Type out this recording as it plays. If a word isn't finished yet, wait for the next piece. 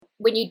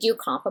when you do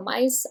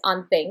compromise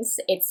on things,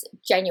 it's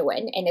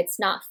genuine and it's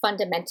not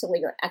fundamentally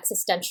or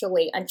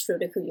existentially untrue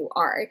to who you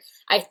are.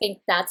 I think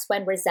that's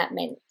when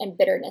resentment and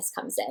bitterness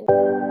comes in.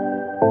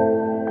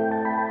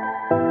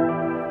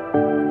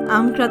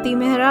 I'm Krati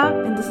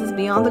Mehra, and this is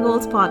Beyond the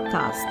Goals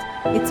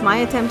podcast. It's my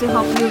attempt to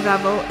help you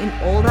revel in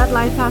all that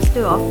life has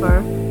to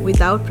offer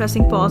without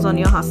pressing pause on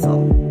your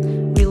hustle.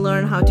 We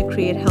learn how to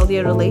create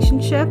healthier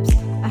relationships,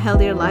 a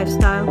healthier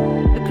lifestyle,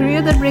 a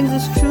career that brings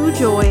us true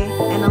joy,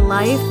 and a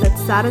life that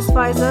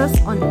satisfies us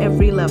on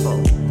every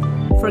level.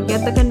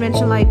 Forget the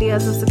conventional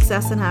ideas of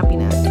success and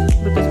happiness,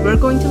 because we're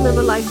going to live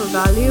a life of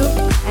value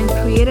and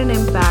create an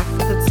impact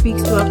that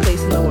speaks to our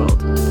place in the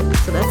world.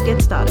 So let's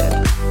get started.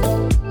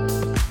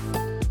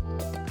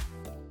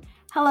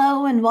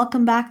 Hello and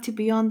welcome back to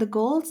Beyond the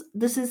Goals.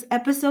 This is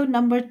episode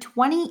number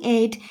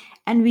 28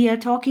 and we are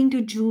talking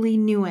to Julie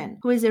Nguyen,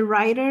 who is a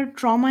writer,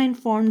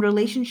 trauma-informed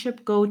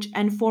relationship coach,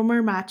 and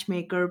former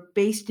matchmaker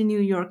based in New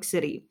York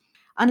City.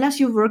 Unless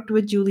you've worked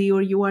with Julie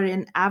or you are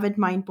an avid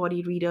mind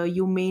body reader,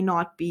 you may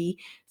not be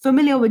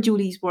familiar with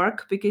Julie's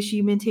work because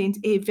she maintains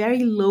a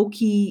very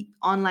low-key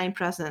online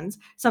presence,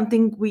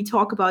 something we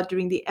talk about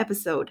during the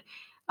episode.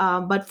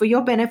 But for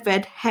your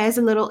benefit, here's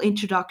a little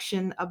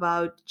introduction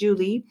about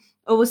Julie.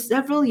 Over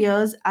several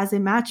years as a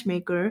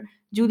matchmaker,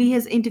 Julie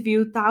has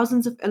interviewed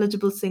thousands of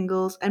eligible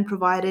singles and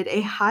provided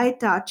a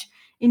high-touch,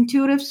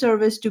 intuitive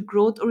service to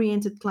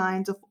growth-oriented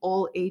clients of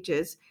all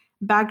ages,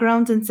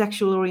 backgrounds, and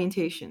sexual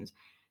orientations.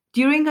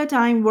 During her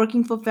time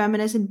working for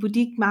feminist and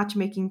boutique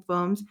matchmaking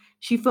firms,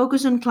 she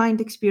focused on client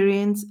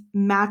experience,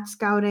 match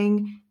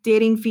scouting,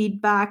 dating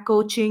feedback,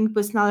 coaching,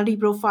 personality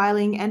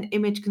profiling, and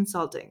image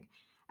consulting.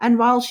 And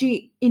while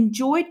she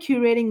enjoyed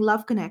curating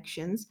love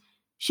connections,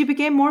 she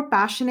became more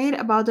passionate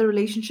about the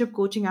relationship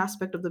coaching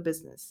aspect of the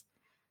business.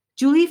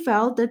 Julie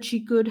felt that she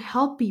could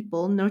help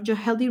people nurture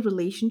healthy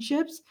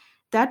relationships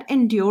that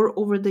endure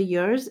over the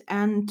years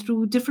and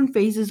through different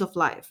phases of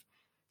life.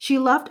 She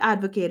loved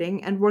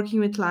advocating and working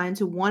with clients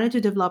who wanted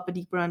to develop a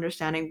deeper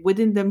understanding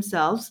within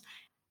themselves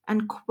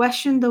and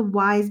question the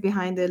whys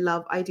behind their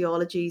love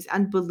ideologies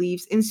and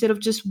beliefs instead of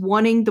just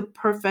wanting the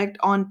perfect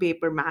on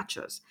paper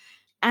matches.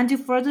 And to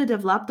further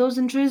develop those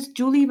interests,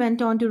 Julie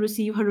went on to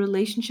receive her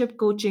relationship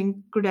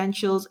coaching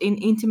credentials in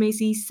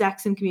intimacy,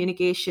 sex, and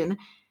communication,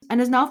 and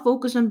is now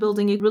focused on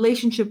building a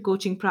relationship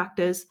coaching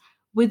practice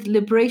with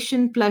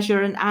liberation,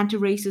 pleasure, and anti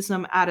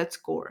racism at its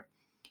core.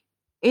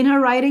 In her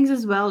writings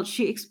as well,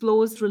 she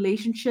explores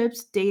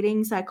relationships,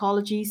 dating,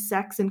 psychology,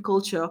 sex, and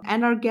culture.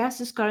 And our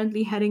guest is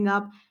currently heading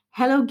up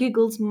Hello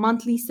Giggle's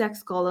monthly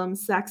sex column,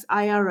 Sex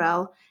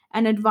IRL,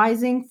 and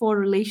advising for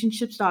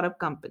relationship startup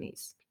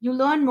companies. You'll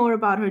learn more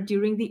about her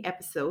during the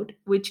episode,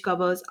 which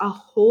covers a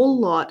whole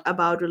lot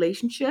about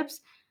relationships,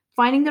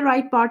 finding the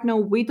right partner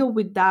with or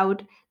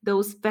without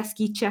those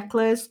pesky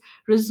checklists,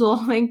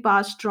 resolving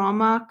past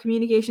trauma,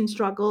 communication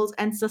struggles,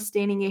 and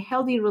sustaining a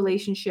healthy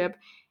relationship,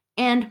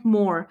 and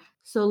more.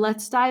 So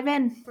let's dive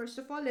in. First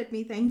of all, let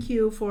me thank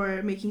you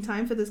for making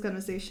time for this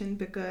conversation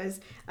because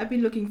I've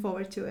been looking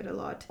forward to it a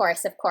lot.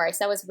 Of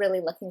course. I was really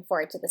looking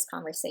forward to this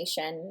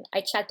conversation.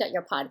 I checked out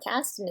your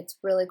podcast and it's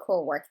really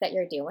cool work that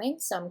you're doing.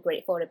 So I'm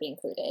grateful to be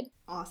included.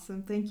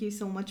 Awesome. Thank you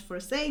so much for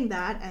saying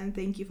that. And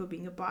thank you for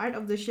being a part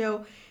of the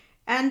show.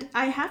 And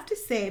I have to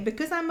say,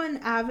 because I'm an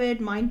avid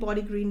Mind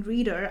Body Green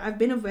reader, I've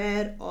been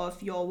aware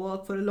of your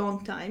work for a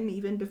long time,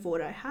 even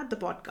before I had the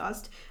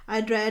podcast.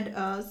 I'd read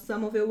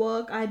some of your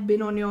work. I'd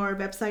been on your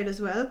website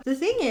as well. The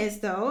thing is,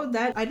 though,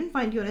 that I didn't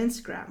find you on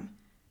Instagram.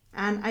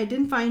 And I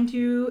didn't find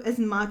you as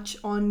much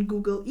on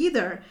Google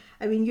either.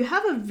 I mean, you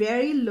have a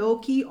very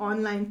low-key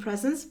online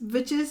presence,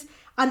 which is,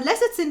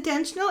 unless it's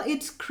intentional,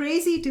 it's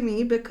crazy to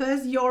me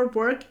because your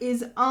work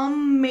is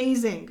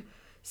amazing.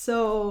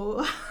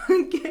 So,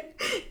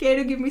 care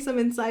to give me some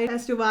insight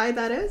as to why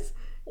that is?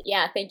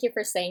 Yeah, thank you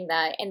for saying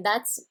that. And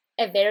that's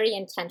a very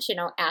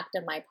intentional act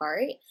on my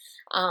part.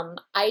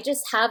 I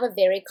just have a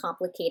very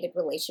complicated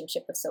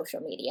relationship with social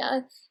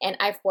media. And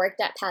I've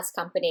worked at past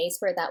companies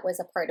where that was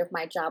a part of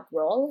my job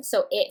role.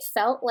 So it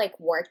felt like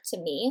work to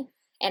me.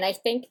 And I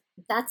think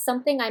that's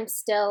something I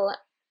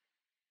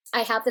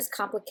have this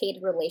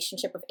complicated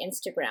relationship with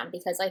Instagram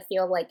because I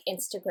feel like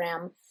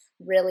Instagram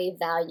really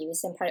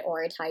values and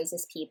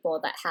prioritizes people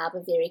that have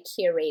a very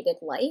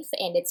curated life,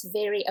 and it's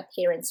very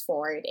appearance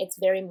forward. It's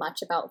very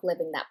much about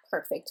living that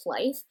perfect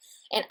life,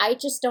 and I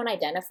just don't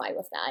identify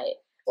with that.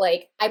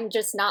 Like, I'm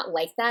just not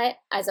like that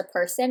as a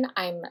person.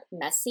 I'm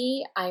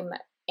messy, I'm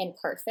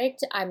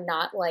imperfect, I'm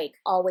not like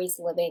always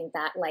living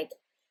that like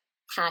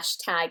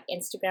hashtag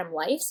Instagram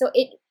life. So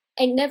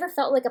I never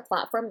felt like a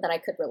platform that I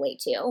could relate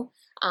to.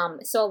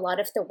 So a lot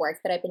of the work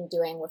that I've been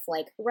doing with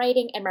like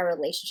writing and my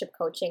relationship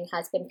coaching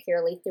has been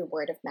purely through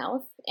word of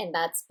mouth. And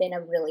that's been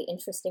a really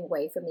interesting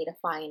way for me to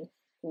find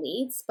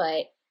leads.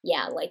 But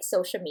yeah, like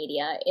social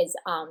media is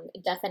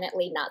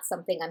definitely not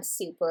something I'm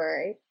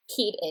super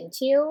keyed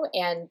into,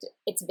 and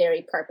it's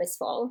very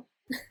purposeful.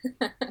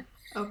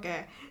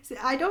 Okay. See,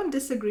 I don't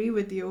disagree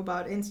with you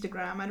about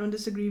Instagram. I don't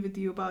disagree with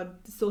you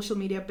about the social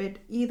media bit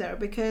either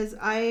because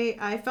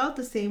I felt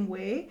the same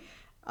way.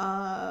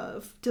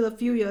 till a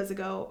few years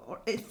ago, or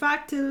in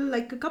fact, till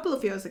like a couple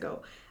of years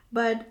ago.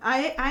 But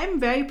I'm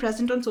very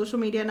present on social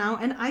media now,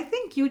 and I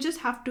think you just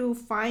have to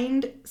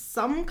find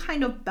some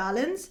kind of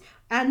balance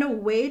and a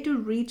way to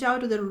reach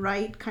out to the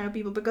right kind of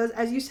people. Because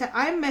as you said,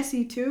 I'm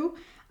messy too.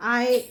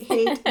 I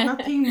hate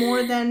nothing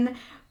more than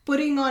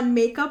putting on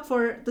makeup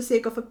for the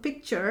sake of a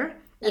picture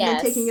and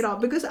then taking it Yes.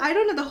 off, because I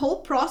don't know, the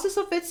whole process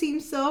of it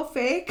seems so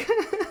fake.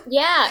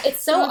 Yeah,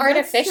 it's so So that's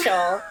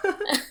artificial.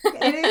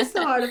 it is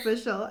so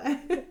artificial.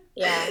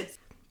 Yeah.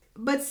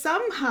 But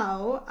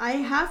somehow I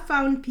have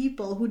found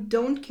people who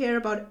don't care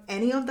about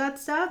any of that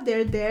stuff.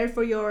 They're there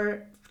for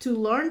your to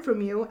learn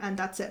from you, and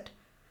that's it.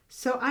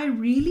 So I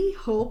really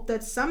hope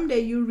that someday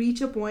you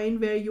reach a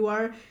point where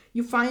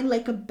you find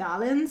like a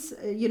balance,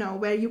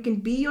 where you can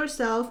be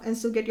yourself and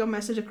still get your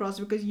message across,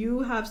 because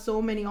you have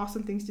so many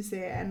awesome things to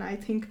say, and I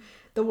think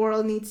the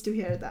world needs to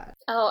hear that.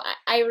 Oh,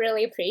 I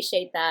really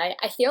appreciate that.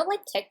 I feel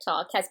like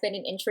TikTok has been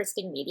an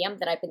interesting medium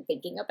that I've been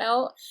thinking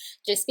about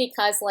just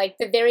because, like,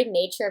 the very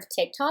nature of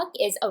TikTok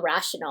is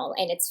irrational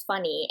and it's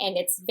funny and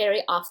it's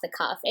very off the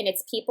cuff and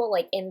it's people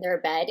like in their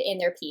bed, in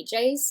their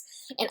PJs.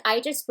 And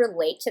I just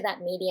relate to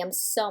that medium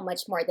so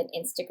much more than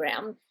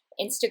Instagram.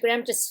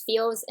 Instagram just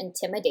feels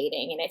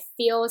intimidating and it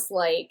feels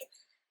like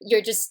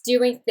you're just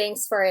doing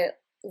things for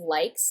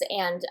likes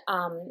and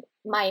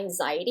my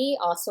anxiety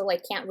also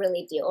like can't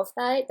really deal with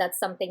that. That's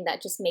something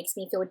that just makes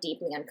me feel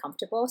deeply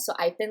uncomfortable, so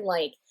I've been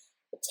like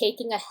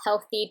taking a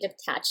healthy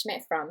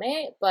detachment from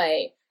it,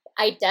 but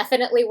I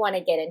definitely want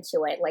to get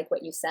into it, like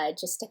what you said,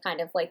 just to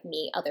kind of like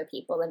meet other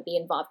people and be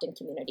involved in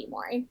community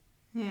more.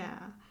 Yeah.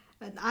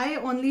 And I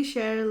only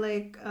share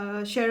like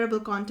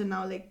shareable content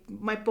now. Like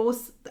my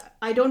posts,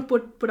 I don't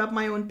put up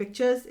my own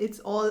pictures. It's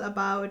all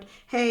about,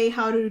 hey,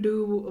 how to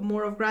do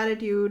more of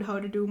gratitude, how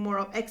to do more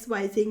of X,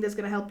 Y thing that's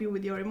gonna help you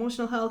with your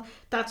emotional health,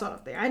 that sort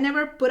of thing. I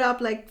never put up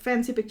like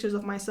fancy pictures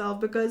of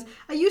myself because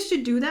I used to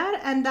do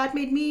that, and that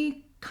made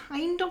me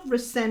kind of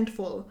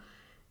resentful.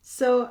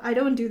 So I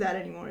don't do that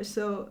anymore.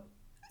 So,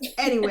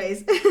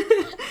 anyways,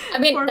 I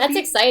mean, for that's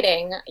people,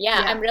 exciting.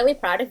 Yeah, I'm yeah. really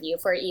proud of you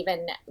for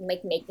even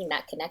like making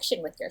that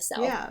connection with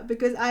yourself. Yeah,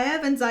 because I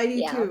have anxiety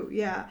Yeah. too.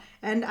 Yeah.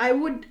 And I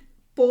would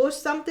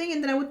post something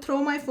and then I would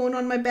throw my phone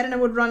on my bed and I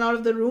would run out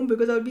of the room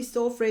because I would be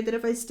so afraid that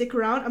if I stick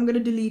around, I'm going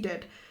to delete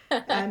it.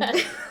 And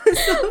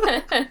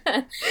so,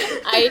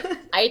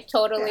 I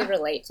totally yeah,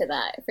 relate to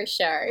that for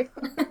sure.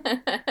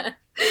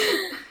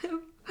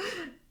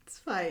 it's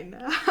fine.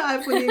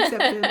 I fully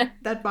accepted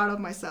that part of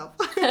myself.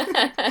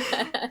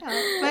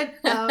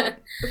 But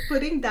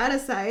putting that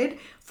aside,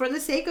 for the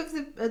sake of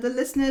the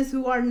listeners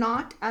who are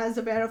not as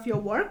aware of your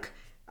work,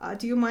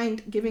 do you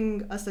mind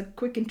giving us a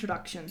quick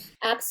introduction?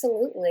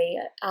 Absolutely.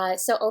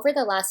 So, over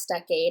the last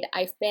decade,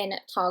 I've been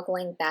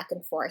toggling back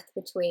and forth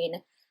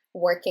between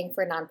working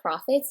for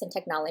nonprofits and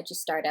technology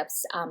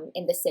startups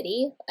in the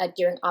city,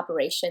 doing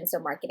operations or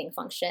marketing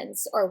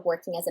functions, or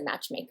working as a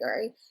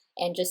matchmaker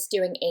and just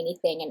doing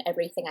anything and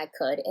everything I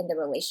could in the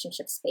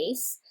relationship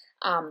space.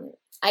 Um,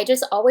 I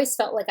just always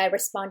felt like I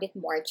responded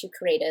more to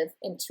creative,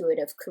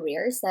 intuitive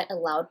careers that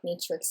allowed me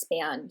to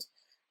expand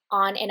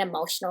on an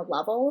emotional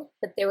level,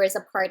 but there was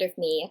a part of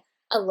me,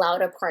 a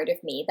louder part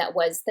of me, that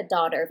was the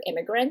daughter of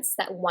immigrants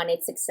that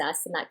wanted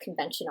success in that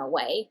conventional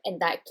way, and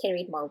that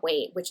carried more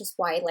weight, which is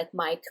why like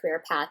my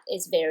career path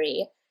is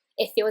very,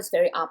 it feels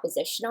very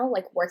oppositional,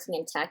 like working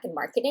in tech and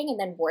marketing and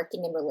then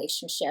working in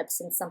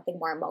relationships and something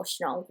more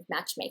emotional with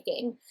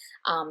matchmaking.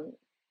 Um,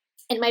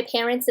 and my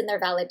parents and their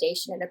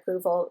validation and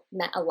approval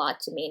meant a lot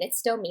to me, and it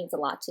still means a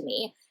lot to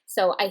me.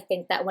 So I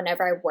think that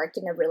whenever I worked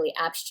in a really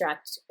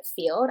abstract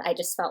field, I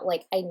just felt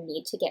like I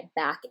need to get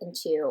back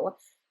into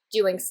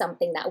doing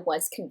something that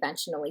was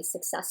conventionally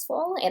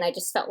successful, and I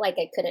just felt like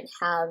I couldn't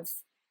have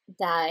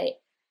that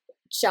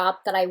job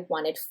that I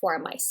wanted for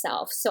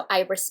myself. So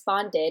I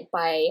responded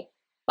by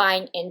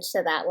buying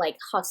into that like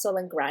hustle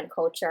and grind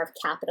culture of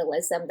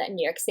capitalism that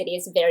New York City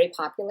is very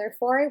popular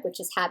for, which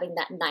is having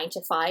that 9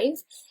 to 5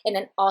 and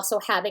then also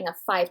having a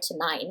 5 to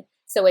 9.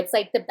 So it's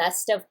like the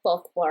best of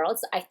both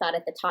worlds, I thought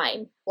at the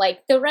time.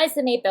 Like the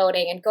resume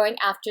building and going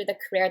after the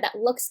career that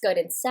looks good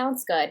and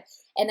sounds good,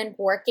 and then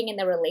working in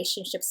the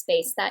relationship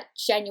space that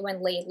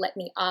genuinely lit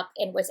me up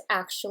and was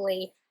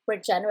actually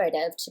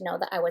regenerative to know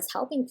that I was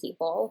helping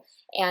people.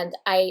 And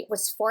I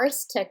was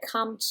forced to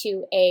come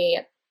to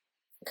a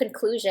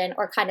conclusion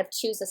or kind of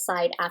choose a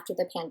side after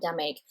the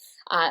pandemic.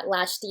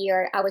 Last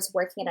year, I was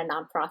working at a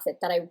nonprofit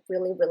that I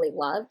really, really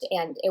loved,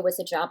 and it was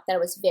a job that I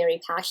was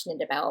very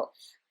passionate about.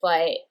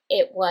 But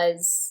it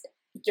was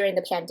during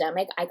the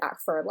pandemic, I got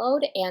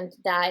furloughed, and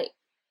that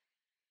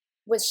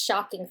was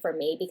shocking for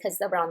me because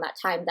around that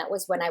time, that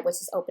was when I was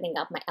just opening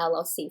up my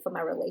LLC for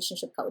my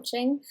relationship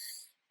coaching.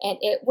 And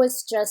it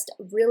was just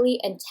really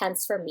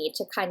intense for me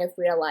to kind of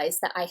realize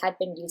that I had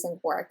been using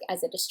work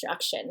as a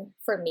distraction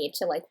for me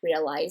to like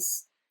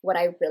realize what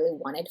I really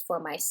wanted for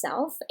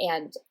myself.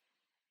 And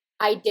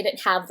I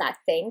didn't have that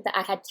thing that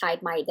I had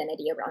tied my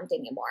identity around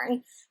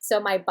anymore. So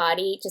my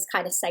body just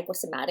kind of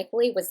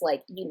psychosomatically was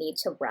like, you need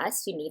to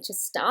rest, you need to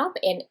stop.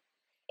 And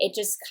it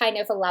just kind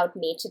of allowed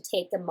me to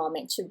take a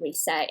moment to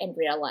reset and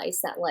realize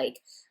that, like,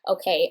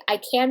 okay, I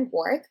can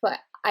work, but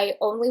I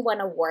only want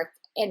to work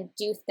and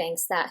do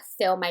things that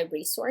fill my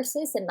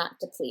resources and not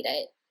deplete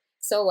it.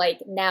 So like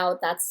now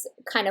that's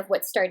kind of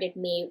what started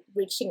me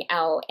reaching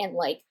out and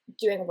like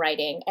doing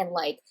writing and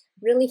like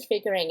really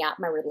figuring out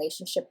my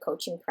relationship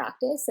coaching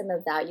practice and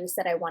the values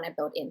that I want to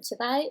build into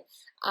that.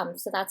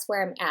 So that's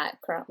where I'm at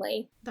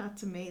currently.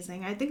 That's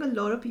amazing. I think a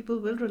lot of people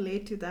will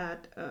relate to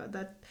that.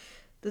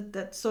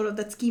 That sort of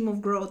that scheme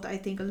of growth. I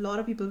think a lot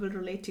of people will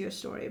relate to your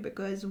story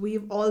because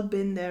we've all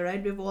been there,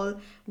 right? We've all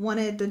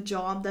wanted the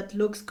job that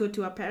looks good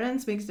to our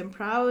parents, makes them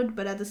proud,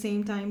 but at the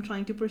same time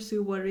trying to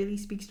pursue what really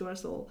speaks to our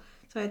soul.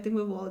 So I think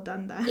we've all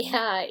done that.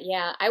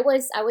 Yeah. I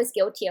was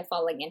guilty of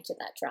falling into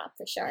that trap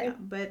for sure. Yeah,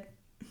 but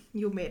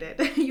you made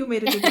it. You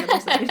made it to the other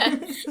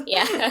side.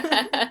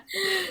 Yeah.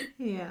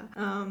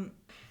 Yeah.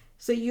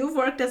 So you've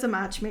worked as a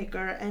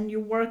matchmaker and you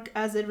work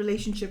as a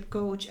relationship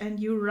coach and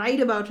you write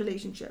about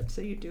relationships.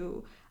 So you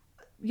do,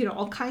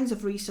 all kinds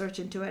of research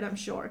into it, I'm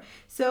sure.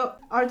 So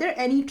are there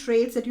any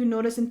traits that you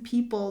notice in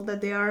people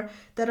that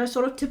are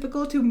sort of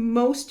typical to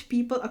most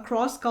people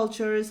across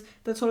cultures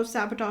that sort of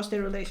sabotage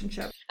their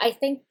relationship? I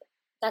think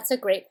that's a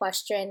great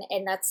question.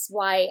 And that's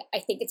why I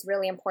think it's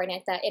really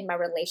important that in my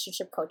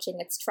relationship coaching,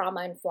 it's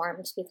trauma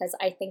informed, because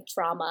I think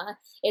trauma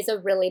is a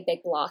really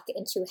big block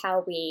into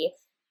how we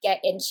get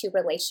into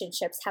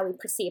relationships, how we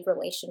perceive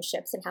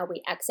relationships, and how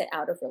we exit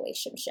out of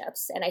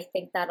relationships. And I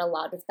think that a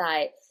lot of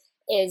that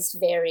it's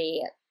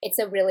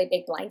a really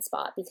big blind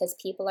spot because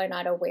people are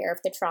not aware of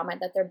the trauma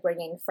that they're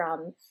bringing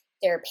from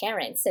their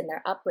parents and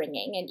their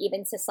upbringing and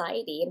even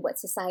society and what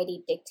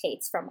society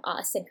dictates from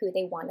us and who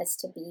they want us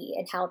to be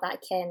and how that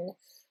can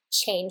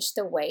change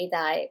the way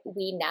that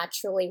we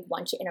naturally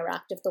want to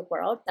interact with the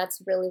world.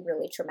 That's really,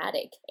 really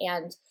traumatic.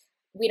 And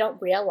we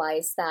don't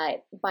realize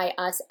that by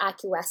us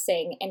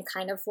acquiescing and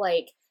kind of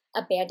like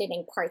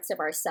abandoning parts of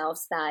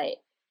ourselves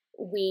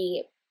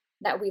we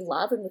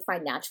love and we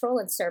find natural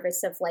in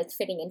service of like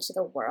fitting into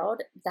the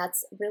world,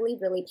 that's really,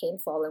 really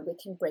painful, and we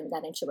can bring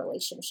that into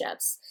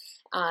relationships.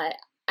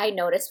 I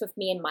noticed with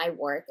me and my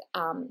work,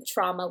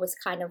 trauma was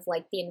kind of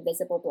like the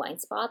invisible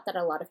blind spot that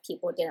a lot of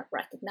people didn't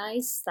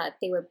recognize that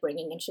they were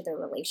bringing into their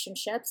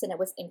relationships, and it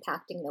was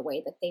impacting the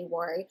way that they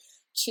were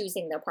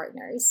choosing their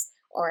partners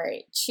or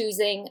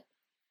choosing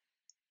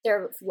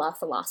their love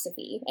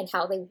philosophy and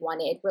how they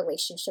wanted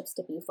relationships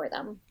to be for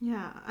them.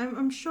 Yeah,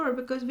 I'm sure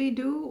because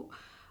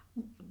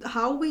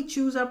how we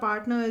choose our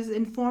partner is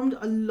informed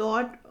a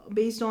lot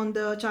based on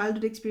the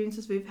childhood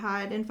experiences we've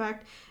had. In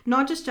fact,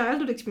 not just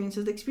childhood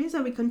experiences, the experience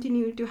that we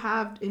continue to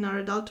have in our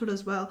adulthood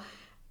as well.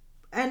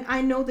 And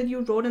I know that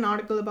you wrote an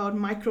article about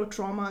micro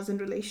traumas in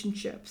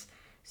relationships.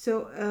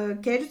 So,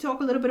 care to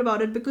talk a little bit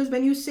about it? Because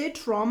when you say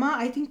trauma,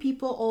 I think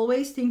people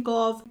always think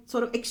of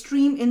sort of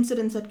extreme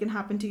incidents that can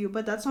happen to you,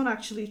 but that's not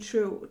actually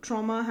true.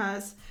 Trauma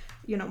has,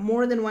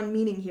 more than one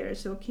meaning here.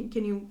 So,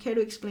 can you care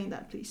to explain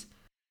that, please?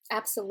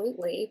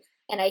 Absolutely.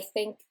 And I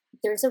think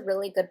there's a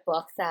really good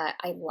book that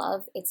I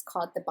love. It's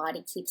called The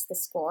Body Keeps the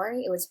Score.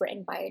 It was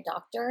written by a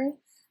doctor.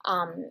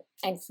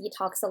 And he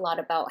talks a lot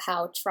about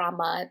how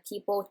trauma,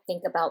 people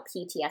think about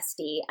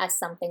PTSD as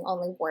something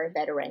only war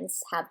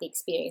veterans have the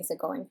experience of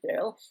going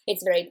through.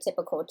 It's very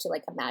typical to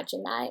like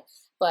imagine that.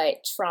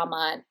 But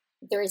trauma,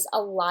 there's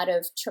a lot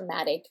of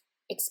traumatic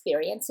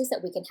experiences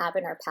that we can have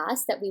in our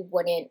past that we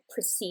wouldn't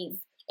perceive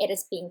it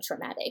as being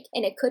traumatic.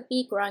 And it could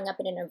be growing up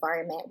in an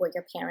environment where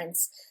your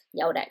parents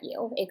yelled at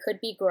you. It could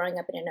be growing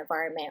up in an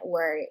environment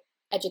where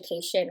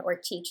education or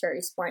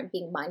teachers weren't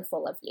being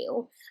mindful of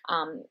you.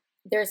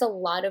 There's a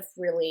lot of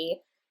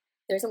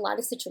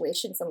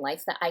situations in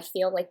life that I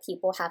feel like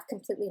people have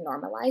completely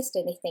normalized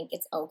and they think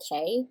it's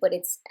okay, but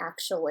it's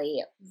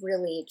actually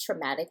really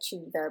traumatic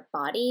to their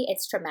body.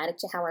 It's traumatic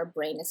to how our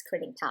brain is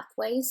creating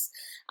pathways.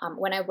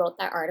 When I wrote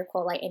that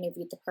article, I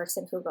interviewed the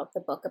person who wrote the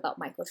book about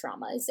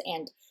microtraumas,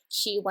 and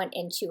she went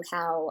into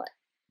how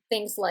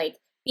things like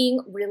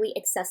being really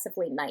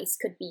excessively nice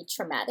could be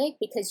traumatic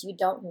because you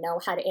don't know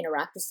how to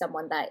interact with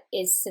someone that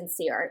is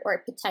sincere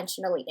or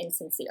potentially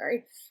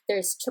insincere.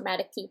 There's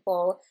traumatic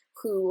people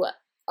who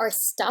are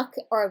stuck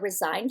or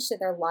resigned to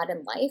their lot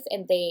in life,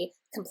 and they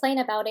complain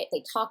about it,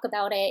 they talk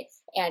about it,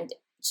 and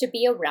to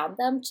be around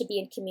them, to be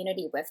in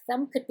community with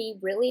them could be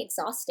really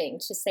exhausting.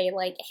 To say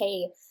like,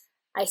 hey,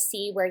 I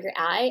see where you're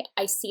at.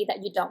 I see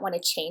that you don't want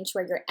to change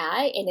where you're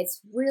at. And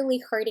it's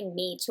really hurting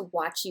me to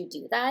watch you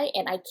do that.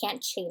 And I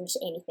can't change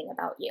anything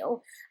about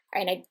you.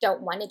 And I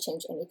don't want to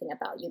change anything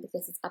about you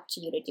because it's up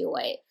to you to do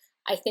it.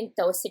 I think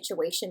those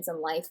situations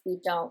in life, we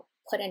don't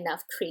put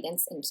enough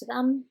credence into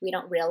them. We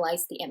don't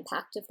realize the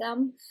impact of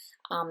them.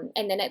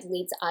 And then it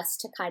leads us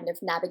to kind of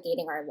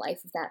navigating our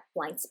life with that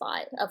blind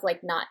spot of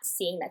like not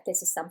seeing that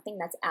this is something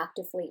that's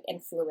actively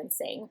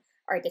influencing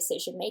our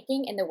decision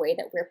making and the way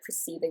that we're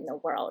perceiving the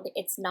world.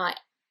 It's not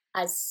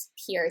as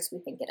pure as we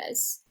think it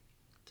is.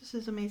 This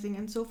is amazing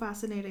and so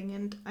fascinating.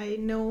 And I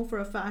know for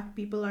a fact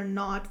people are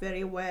not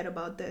very aware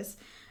about this.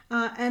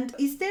 And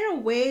is there a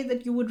way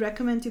that you would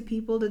recommend to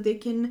people that they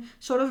can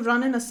sort of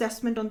run an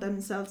assessment on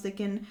themselves? They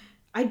can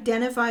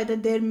identify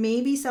that there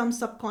may be some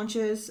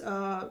subconscious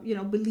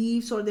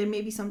beliefs, or there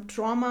may be some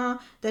trauma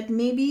that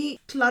may be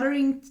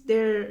cluttering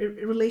their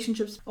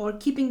relationships or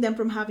keeping them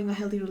from having a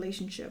healthy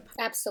relationship.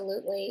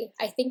 Absolutely.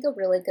 I think a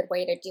really good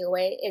way to do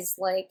it is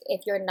like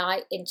if you're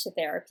not into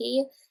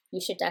therapy, you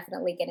should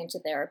definitely get into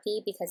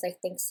therapy, because I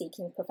think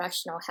seeking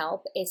professional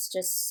help is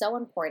just so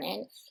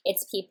important.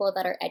 It's people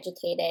that are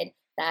educated,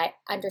 that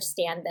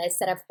understand this,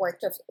 that have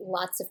worked with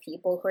lots of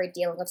people who are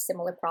dealing with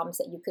similar problems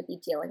that you could be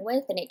dealing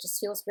with. And it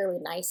just feels really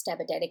nice to have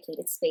a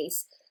dedicated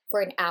space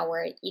for an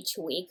hour each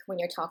week when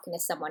you're talking to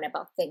someone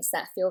about things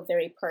that feel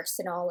very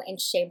personal and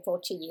shameful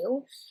to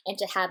you, and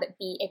to have it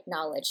be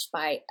acknowledged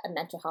by a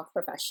mental health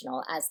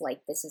professional as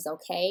like, this is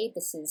okay,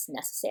 this is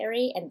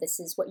necessary, and this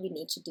is what you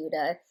need to do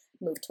to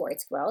move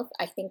towards growth.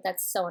 I think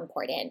that's so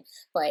important.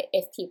 But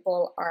if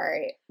people are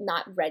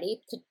not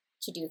ready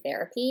to do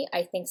therapy,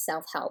 I think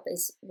self-help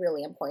is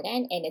really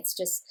important. And it's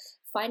just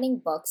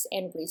finding books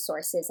and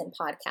resources and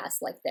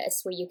podcasts like this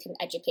where you can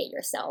educate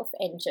yourself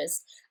and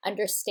just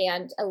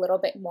understand a little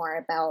bit more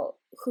about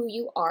who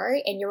you are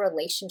and your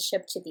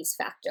relationship to these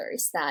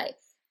factors that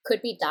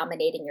could be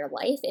dominating your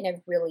life in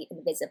a really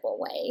invisible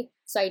way.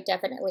 So I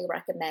definitely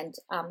recommend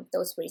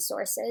those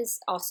resources.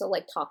 Also,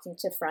 like talking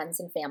to friends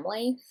and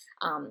family,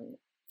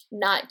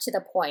 not to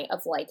the point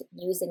of like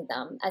using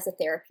them as a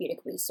therapeutic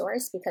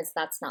resource, because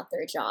that's not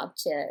their job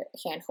to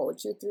handhold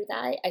you through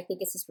that. I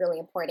think it's just really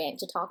important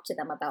to talk to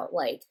them about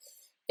like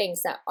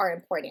things that are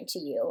important to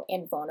you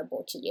and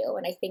vulnerable to you.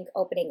 And I think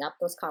opening up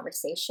those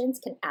conversations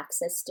can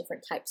access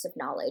different types of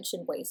knowledge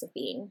and ways of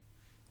being.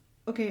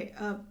 Okay,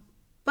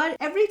 but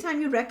every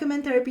time you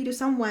recommend therapy to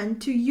someone,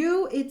 to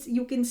you, it's,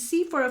 you can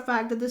see for a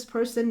fact that this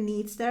person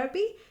needs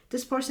therapy.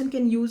 This person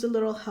can use a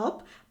little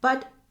help.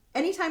 But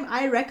anytime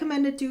I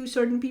recommend it to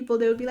certain people,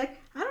 they would be like,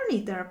 I don't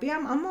need therapy.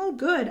 I'm all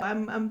good.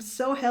 I'm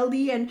so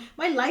healthy, and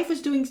my life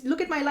is doing,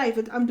 look at my life.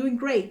 I'm doing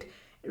great.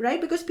 Right?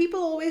 Because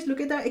people always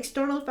look at the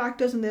external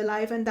factors in their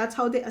life, and that's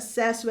how they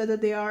assess whether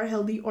they are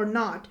healthy or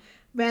not.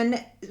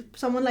 When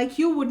someone like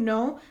you would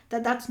know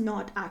that that's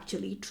not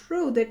actually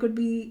true. There could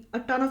be a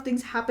ton of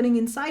things happening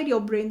inside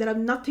your brain that have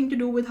nothing to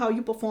do with how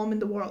you perform in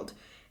the world.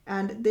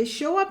 And they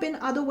show up in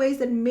other ways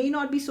that may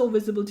not be so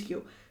visible to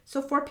you.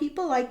 So, for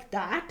people like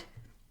that,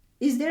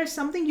 is there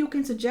something you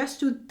can suggest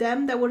to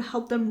them that would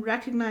help them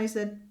recognize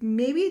that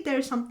maybe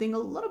there's something a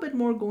little bit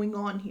more going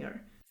on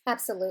here?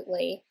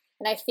 Absolutely.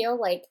 And I feel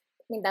like,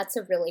 I mean, that's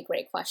a really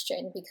great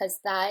question,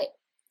 because that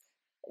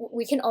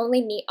we can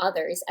only meet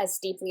others as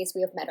deeply as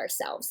we have met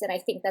ourselves. And I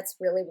think that's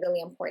really,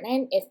 really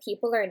important. If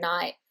people are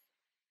not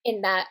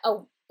in that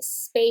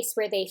space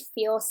where they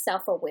feel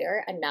self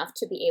aware enough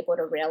to be able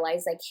to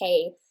realize, like,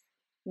 hey,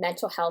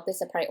 mental health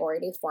is a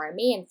priority for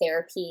me, and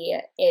therapy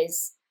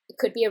is, it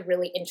could be a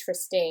really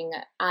interesting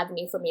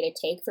avenue for me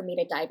to take, for me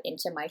to dive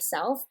into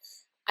myself.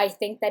 I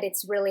think that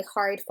it's really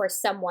hard for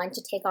someone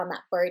to take on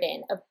that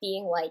burden of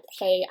being like,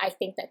 hey, I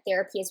think that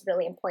therapy is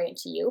really important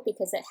to you,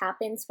 because it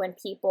happens when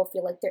people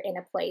feel like they're in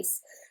a place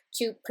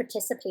to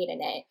participate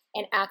in it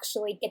and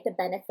actually get the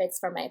benefits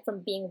from it,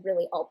 from being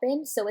really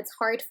open. So it's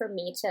hard for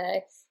me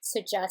to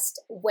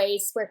suggest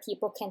ways where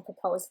people can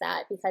propose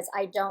that, because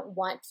I don't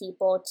want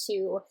people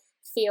to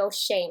feel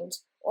shamed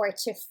or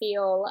to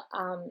feel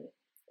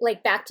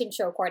like backed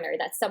into a corner,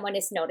 that someone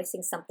is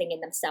noticing something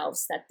in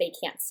themselves that they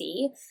can't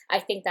see.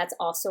 I think that's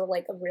also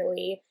like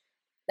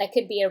that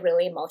could be a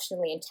really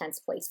emotionally intense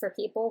place for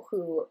people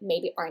who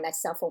maybe aren't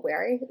as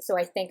self-aware. So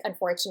I think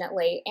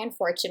unfortunately and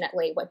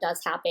fortunately, what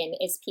does happen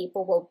is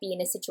people will be in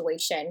a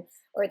situation,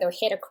 or they'll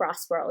hit a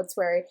crossroads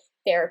where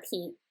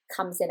therapy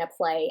comes into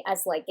play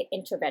as like an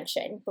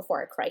intervention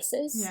before a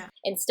crisis, Yeah.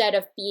 instead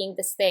of being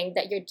this thing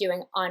that you're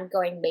doing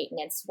ongoing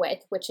maintenance with,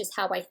 which is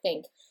how I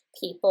think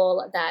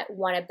people that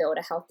want to build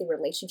a healthy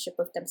relationship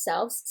with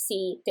themselves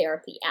see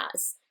therapy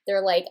as.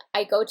 They're like,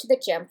 I go to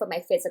the gym for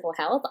my physical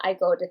health, I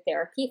go to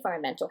therapy for my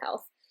mental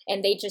health.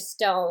 And they just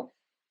don't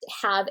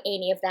have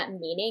any of that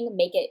meaning,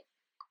 make it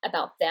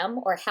about them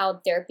or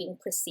how they're being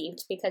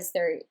perceived because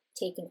they're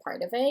taking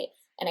part of it.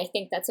 And I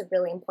think that's a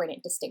really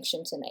important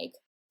distinction to make.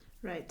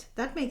 Right.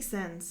 That makes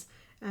sense.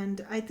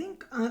 And I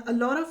think a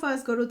lot of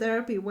us go to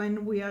therapy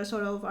when we are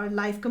sort of, our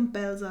life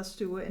compels us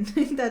to, and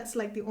that's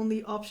like the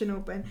only option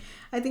open.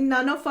 I think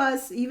none of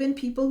us, even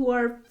people who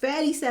are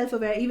very self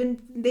aware,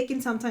 even they can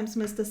sometimes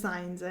miss the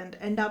signs and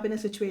end up in a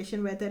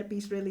situation where therapy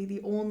is really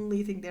the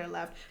only thing they're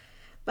left.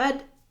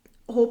 But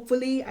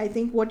hopefully, I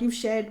think what you've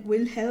shared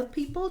will help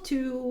people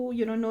to,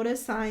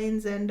 notice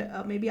signs and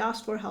maybe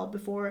ask for help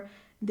before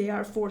they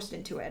are forced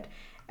into it.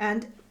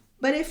 And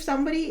but if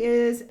somebody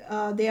is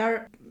they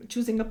are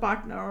choosing a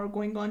partner or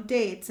going on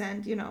dates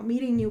and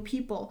meeting new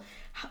people,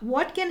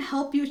 what can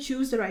help you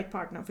choose the right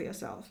partner for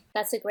yourself?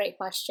 That's a great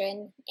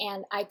question.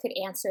 And I could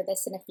answer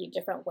this in a few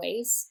different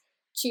ways.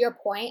 To your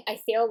point, I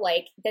feel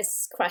like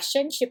this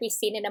question should be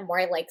seen in a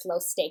more like low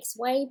stakes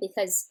way,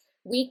 because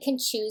we can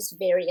choose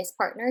various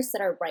partners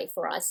that are right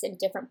for us in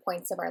different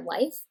points of our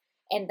life.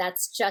 And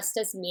that's just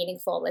as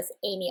meaningful as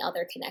any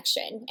other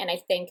connection. And I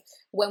think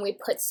when we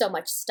put so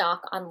much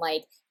stock on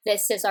like,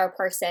 this is our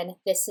person,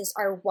 this is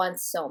our one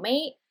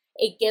soulmate,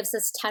 it gives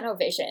us tunnel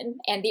vision.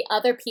 And the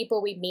other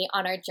people we meet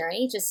on our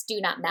journey just do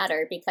not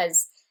matter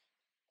because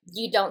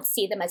you don't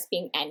see them as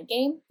being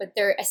endgame, but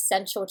they're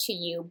essential to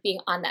you being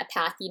on that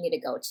path you need to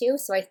go to.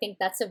 So I think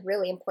that's a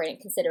really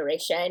important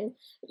consideration.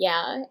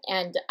 Yeah.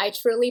 And I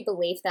truly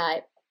believe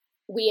that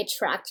we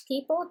attract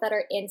people that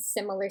are in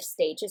similar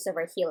stages of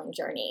our healing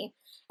journey.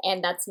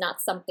 And that's not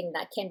something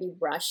that can be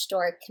rushed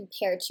or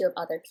compared to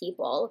other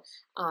people.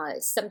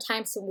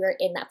 Sometimes when we're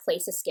in that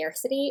place of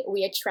scarcity,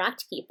 we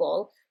attract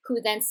people who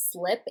then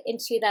slip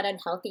into that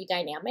unhealthy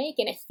dynamic.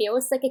 And it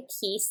feels like a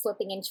key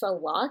slipping into a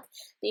lock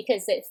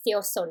because it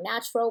feels so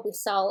natural. We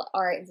saw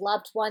our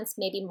loved ones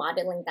maybe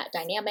modeling that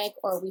dynamic,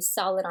 or we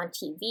saw it on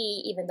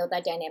TV, even though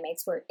the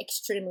dynamics were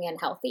extremely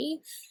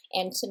unhealthy.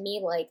 And to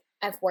me, like,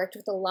 I've worked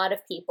with a lot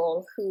of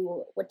people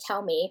who would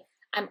tell me,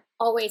 I'm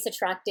always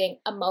attracting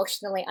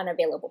emotionally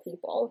unavailable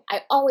people.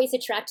 I always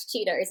attract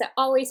cheaters. I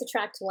always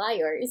attract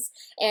liars.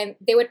 And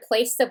they would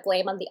place the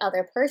blame on the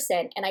other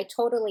person. And I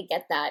totally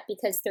get that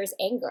because there's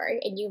anger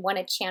and you want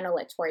to channel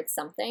it towards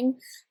something.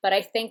 But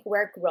I think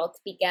where growth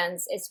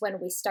begins is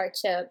when we start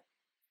to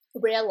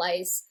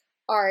realize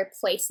our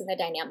place in the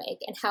dynamic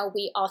and how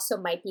we also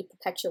might be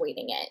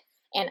perpetuating it.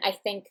 And I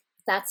think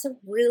that's a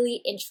really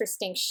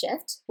interesting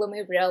shift when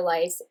we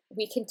realize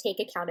we can take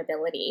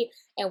accountability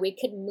and we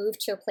can move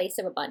to a place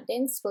of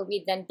abundance where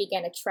we then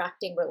begin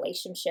attracting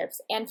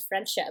relationships and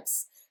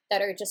friendships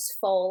that are just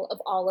full of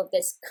all of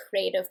this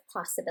creative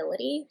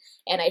possibility.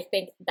 And I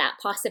think that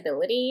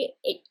possibility,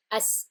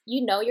 as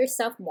you know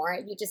yourself more,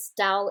 you just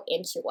dial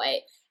into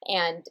it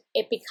and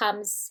it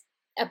becomes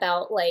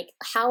about like,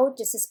 how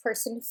does this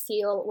person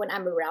feel when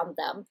I'm around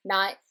them?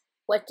 Not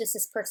what does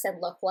this person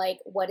look like?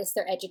 What is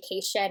their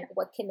education?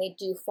 What can they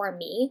do for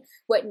me?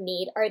 What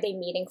need are they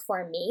meeting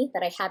for me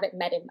that I haven't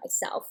met in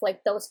myself?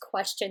 Like those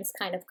questions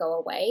kind of go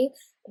away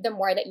the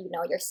more that you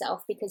know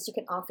yourself because you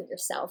can offer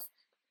yourself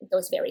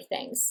those very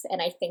things.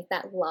 And I think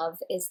that love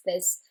is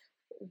this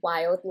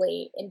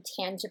wildly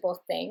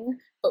intangible thing,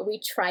 but we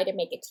try to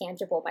make it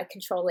tangible by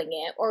controlling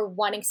it or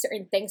wanting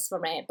certain things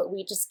from it, but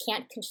we just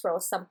can't control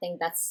something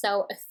that's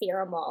so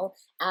ephemeral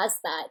as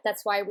that.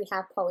 That's why we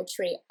have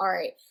poetry,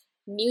 art,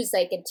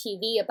 music, and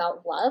TV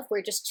about love.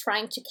 We're just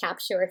trying to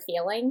capture a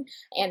feeling,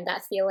 and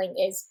that feeling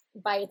is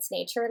by its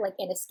nature like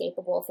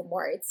inescapable from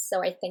words.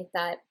 So I think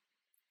that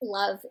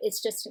love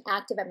is just an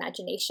act of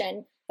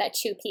imagination that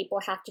two people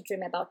have to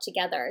dream about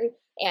together.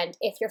 And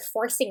if you're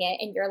forcing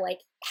it and you're like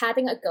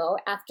having a go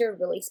after a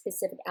really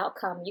specific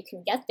outcome, you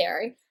can get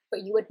there,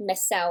 but you would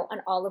miss out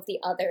on all of the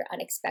other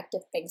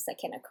unexpected things that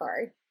can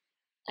occur.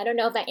 I don't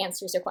know if that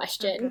answers your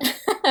question.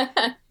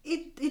 Okay.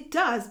 It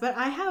does, but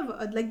I have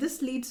like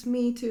this leads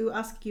me to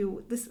ask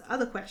you this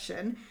other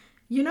question.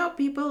 You know,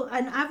 people,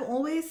 and I've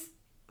always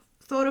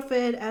thought of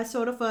it as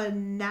sort of a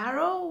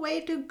narrow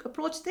way to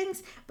approach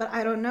things, but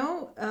I don't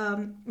know.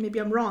 Maybe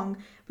I'm wrong.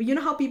 But you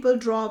know how people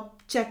draw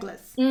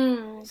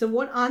checklists. So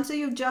what answer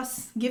you've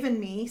just given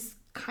me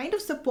kind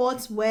of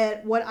supports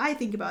what I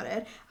think about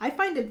it. I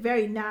find it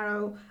very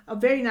narrow, a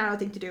very narrow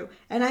thing to do.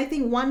 And I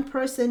think one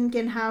person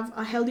can have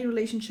a healthy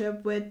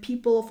relationship with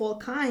people of all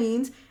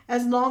kinds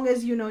as long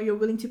as you know you're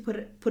willing to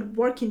put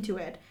work into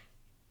it.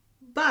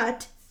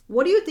 But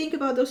what do you think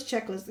about those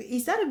checklists?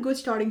 Is that a good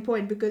starting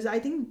point? Because I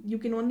think you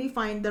can only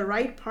find the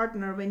right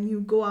partner when you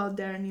go out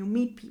there and you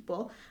meet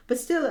people. But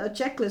still, a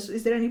checklist,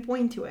 is there any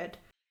point to it?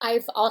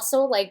 I've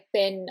also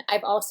been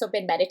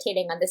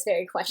meditating on this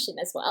very question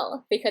as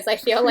well, because I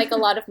feel like a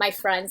lot of my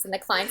friends and the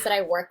clients that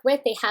I work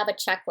with, they have a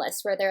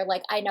checklist where they're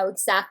like, I know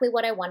exactly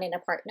what I want in a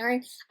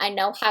partner. I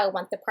know how I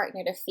want the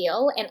partner to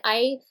feel. And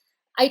I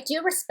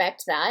do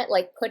respect that,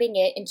 like putting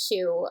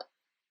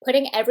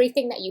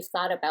everything that you've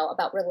thought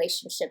about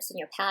relationships in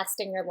your past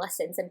and your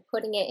lessons and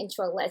putting it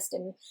into a list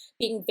and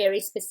being very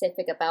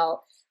specific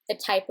about the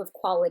type of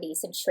qualities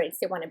and traits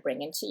they want to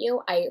bring into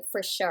you. I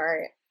for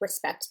sure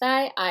respect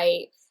that.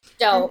 I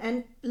don't.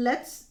 And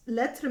let's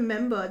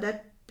remember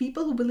that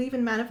people who believe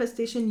in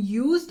manifestation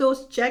use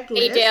those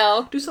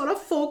checklists to sort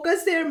of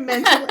focus their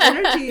mental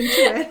energy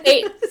into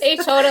it. They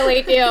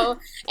totally do.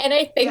 And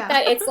I think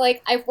that it's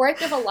like, I've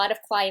worked with a lot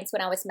of clients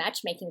when I was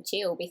matchmaking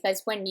too,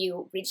 because when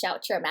you reach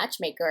out to a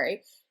matchmaker,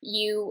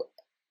 you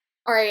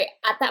are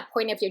at that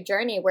point of your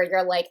journey where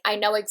you're like, I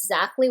know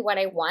exactly what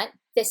I want.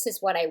 This is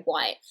what I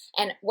want.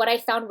 And what I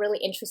found really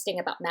interesting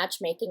about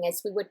matchmaking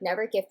is we would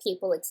never give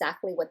people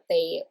exactly what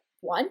they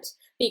want,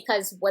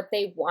 because what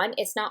they want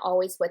is not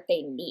always what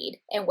they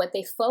need. And what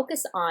they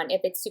focus on,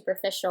 if it's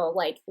superficial,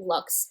 like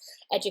looks,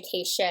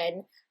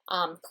 education,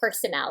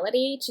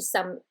 personality to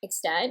some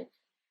extent,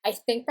 I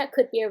think that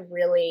could be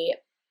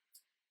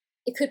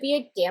it could be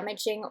a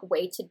damaging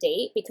way to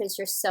date because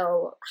you're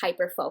so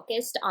hyper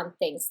focused on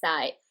things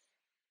that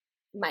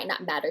might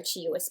not matter to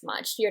you as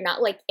much. You're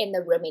not like in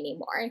the room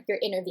anymore. You're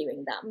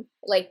interviewing them.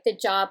 Like the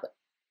job,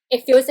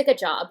 it feels like a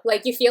job.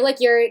 Like you feel like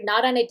you're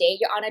not on a date,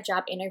 you're on a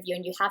job interview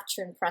and you have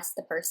to impress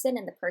the person,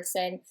 and the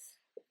person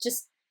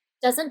just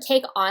doesn't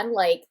take on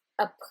like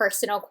a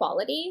personal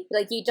quality.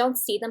 Like you don't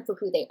see them for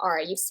who they are.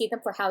 You see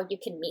them for how you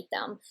can meet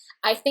them.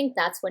 I think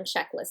that's when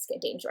checklists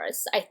get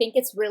dangerous. I think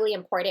it's really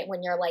important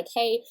when you're like,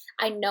 hey,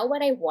 I know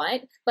what I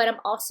want, but I'm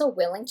also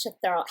willing to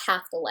throw out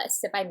half the list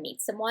if I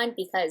meet someone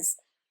because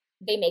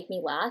they make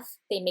me laugh,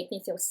 they make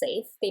me feel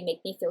safe, they make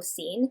me feel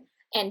seen.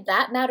 And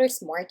that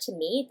matters more to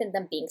me than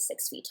them being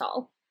 6 feet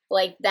tall.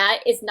 Like that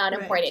is not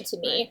important to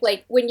me.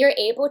 Like when you're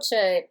able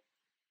to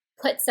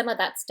put some of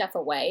that stuff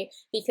away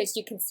because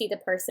you can see the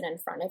person in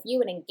front of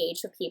you and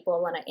engage with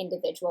people on an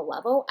individual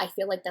level, I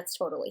feel like that's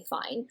totally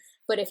fine.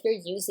 But if you're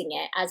using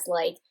it as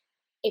like,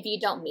 if you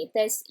don't meet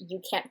this,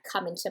 you can't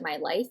come into my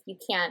life, you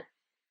can't,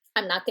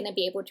 I'm not going to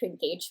be able to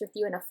engage with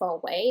you in a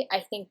full way, I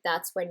think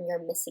that's when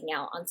you're missing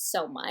out on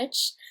so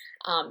much.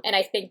 And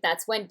I think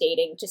that's when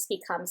dating just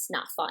becomes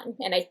not fun.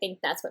 And I think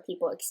that's what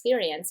people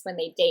experience when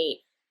they date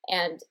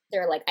and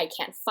they're like, I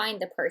can't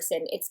find the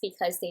person. It's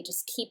because they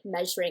just keep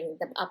measuring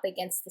them up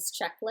against this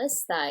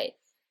checklist that,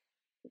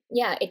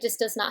 yeah, it just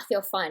does not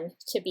feel fun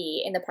to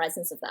be in the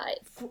presence of that.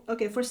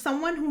 Okay, for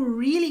someone who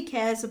really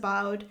cares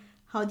about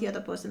how the other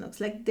person looks,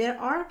 like there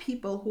are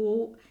people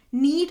who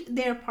need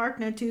their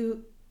partner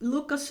to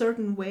look a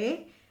certain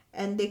way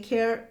and they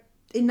care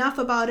enough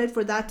about it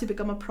for that to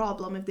become a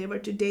problem if they were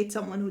to date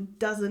someone who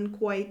doesn't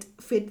quite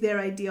fit their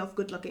idea of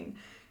good looking.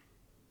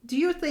 Do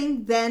you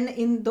think then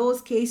in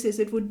those cases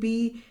it would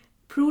be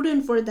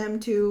prudent for them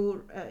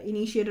to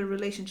initiate a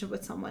relationship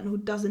with someone who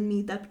doesn't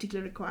meet that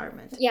particular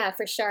requirement? Yeah,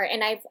 for sure.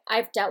 And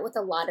I've dealt with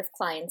a lot of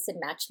clients in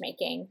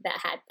matchmaking that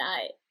had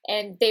that.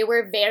 And they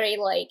were very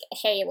like,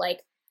 hey,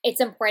 like it's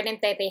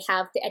important that they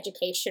have the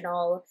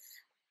educational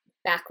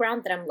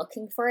background that I'm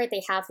looking for.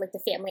 They have like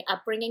the family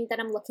upbringing that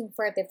I'm looking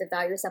for. They have the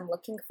values I'm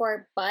looking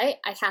for, but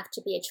I have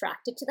to be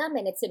attracted to them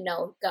and it's a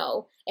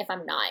no-go if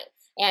I'm not.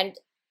 And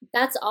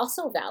that's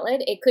also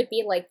valid. It could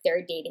be like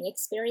their dating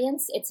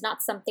experience. It's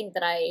not something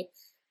that I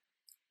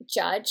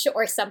judge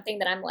or something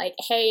that I'm like,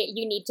 hey,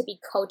 you need to be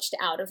coached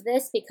out of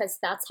this because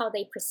that's how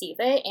they perceive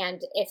it.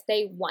 And if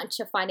they want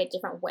to find a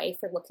different way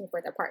for looking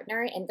for their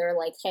partner and they're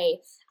like, hey,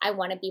 I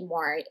want to be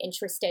more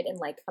interested in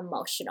like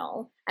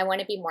emotional, I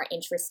want to be more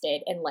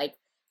interested in like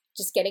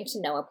just getting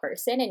to know a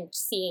person and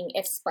seeing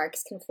if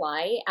sparks can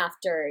fly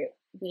after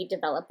we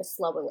develop a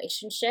slow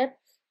relationship,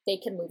 they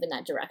can move in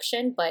that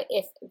direction. But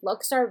if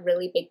looks are a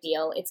really big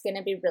deal, it's going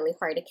to be really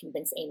hard to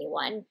convince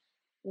anyone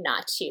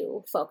not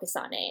to focus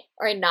on it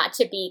or not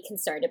to be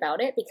concerned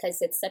about it because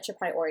it's such a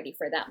priority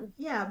for them.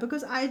 Yeah,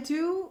 because I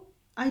do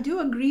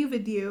agree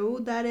with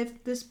you that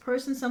if this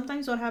person,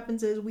 sometimes what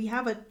happens is we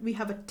have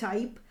a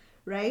type,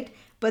 right?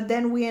 But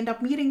then we end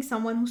up meeting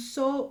someone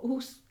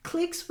who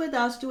clicks with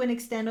us to an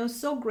extent, who's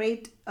so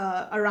great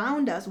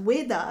around us,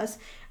 with us,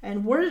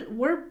 and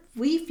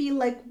we feel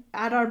like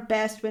at our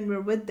best when we're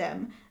with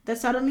them, that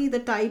suddenly the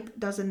type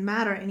doesn't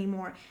matter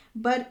anymore.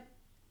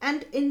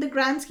 And in the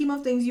grand scheme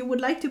of things, you would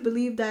like to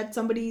believe that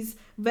somebody's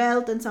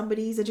wealth and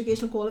somebody's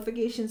educational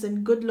qualifications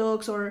and good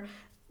looks or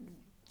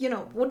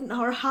wouldn't,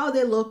 or how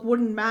they look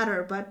wouldn't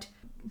matter. But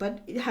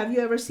have you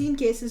ever seen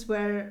cases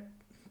where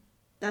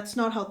that's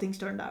not how things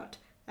turned out?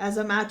 As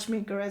a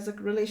matchmaker, as a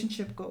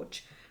relationship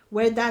coach,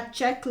 where that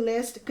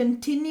checklist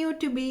continued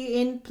to be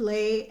in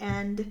play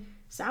and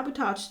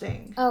sabotage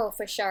things. Oh,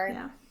 for sure.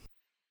 Yeah.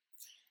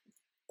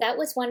 That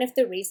was one of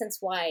the reasons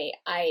why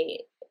I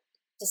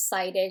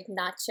decided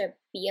not to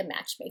be a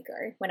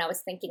matchmaker when I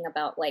was thinking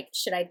about like,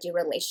 should I do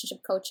relationship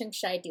coaching?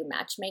 Should I do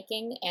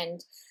matchmaking?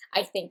 And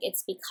I think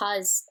it's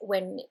because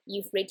when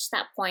you've reached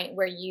that point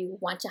where you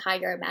want to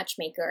hire a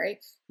matchmaker,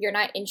 you're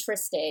not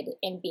interested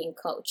in being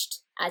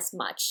coached as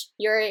much.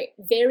 You're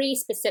very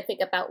specific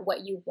about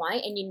what you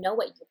want and you know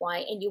what you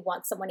want and you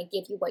want someone to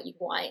give you what you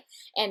want.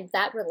 And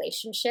that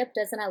relationship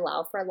doesn't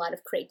allow for a lot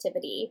of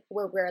creativity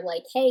where we're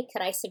like, hey,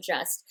 could I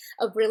suggest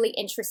a really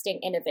interesting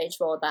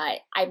individual that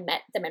I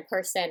met them in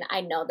person? I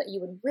know that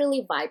you would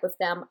really vibe with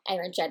them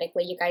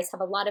energetically. You guys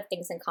have a lot of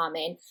things in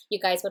common. You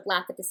guys would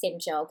laugh at the same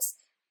jokes.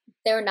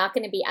 They're not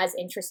going to be as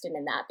interested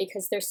in that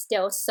because they're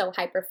still so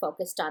hyper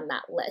focused on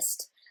that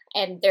list.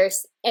 And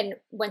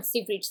once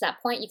you've reached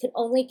that point, you can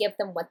only give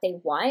them what they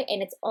want.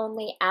 And it's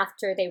only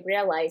after they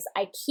realize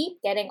I keep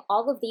getting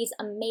all of these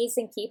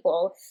amazing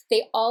people.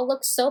 They all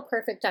look so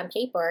perfect on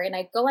paper. And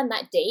I go on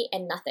that date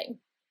and nothing.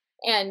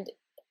 And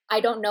I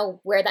don't know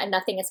where that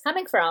nothing is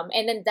coming from.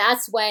 And then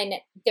that's when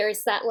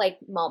there's that like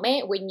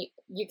moment when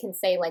you can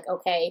say like,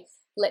 okay,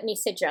 let me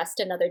suggest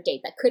another date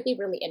that could be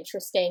really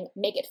interesting,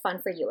 make it fun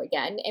for you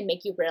again, and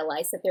make you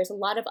realize that there's a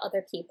lot of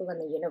other people in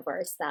the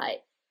universe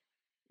that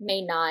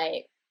may not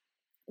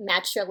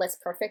match your list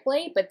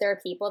perfectly, but there are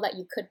people that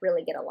you could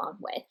really get along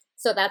with.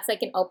 So that's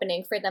like an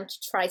opening for them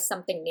to try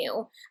something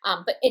new.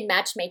 But in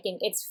matchmaking,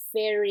 it's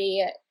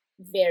very,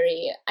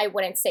 very, I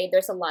wouldn't say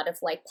there's a lot of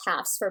like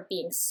paths for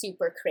being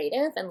super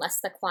creative unless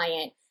the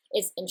client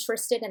is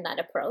interested in that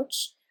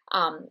approach.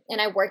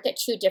 And I worked at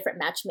 2 different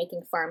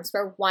matchmaking firms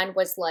where one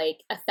was like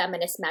a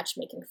feminist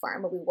matchmaking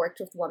firm where we worked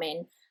with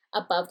women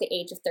above the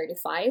age of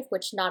 35,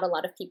 which not a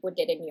lot of people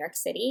did in New York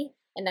City.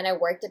 And then I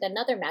worked at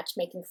another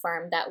matchmaking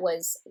firm that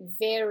was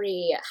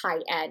very high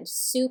end,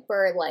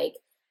 super like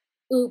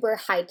uber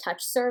high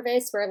touch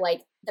service where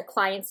like the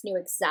clients knew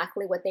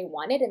exactly what they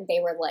wanted and they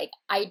were like,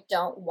 I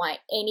don't want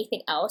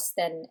anything else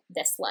than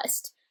this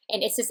list.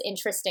 And it's just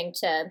interesting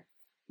to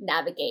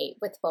navigate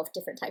with both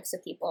different types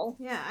of people.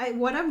 Yeah,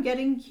 what I'm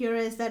getting here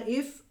is that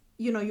if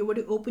you were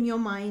to open your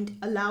mind,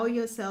 allow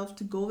yourself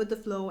to go with the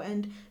flow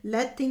and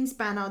let things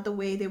pan out the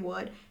way they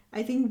would,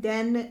 I think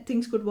then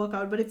things could work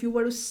out. But if you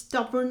were to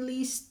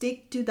stubbornly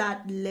stick to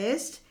that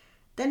list,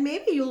 then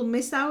maybe you'll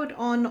miss out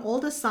on all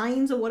the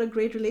signs of what a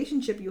great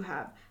relationship you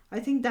have. I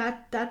think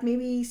that may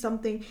be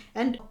something,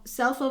 and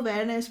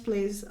self-awareness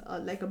plays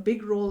like a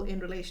big role in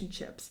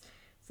relationships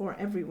for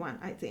everyone,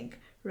 I think,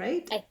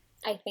 right?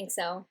 I think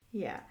so.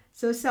 Yeah.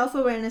 So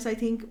self-awareness, I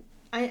think,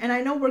 and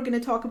I know we're going to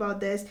talk about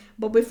this,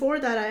 but before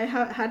that, I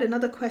had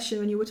another question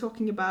when you were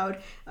talking about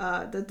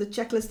the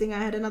checklist thing. I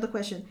had another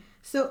question.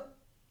 So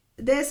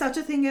there's such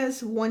a thing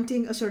as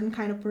wanting a certain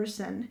kind of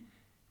person,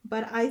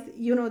 but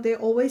they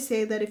always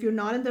say that if you're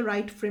not in the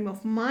right frame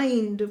of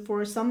mind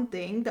for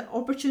something, the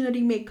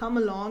opportunity may come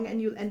along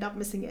and you'll end up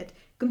missing it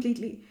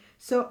completely.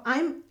 So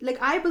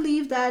I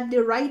believe that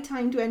the right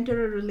time to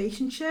enter a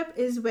relationship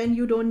is when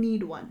you don't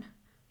need one.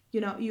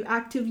 You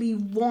actively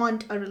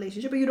want a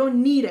relationship but you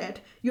don't need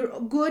it. You're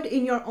good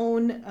in your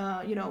own,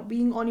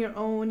 being on your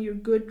own. You're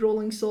good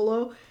rolling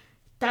solo.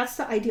 That's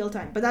the ideal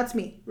time, but that's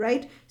me,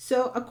 right?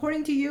 So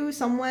according to you,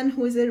 someone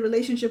who is a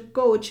relationship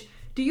coach,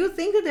 do you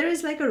think that there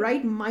is like a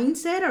right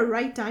mindset or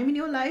right time in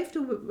your life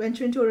to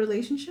venture into a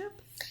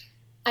relationship?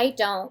 I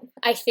don't.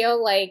 I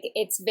feel like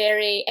it's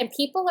very, and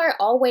people are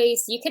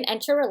always, you can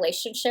enter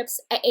relationships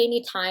at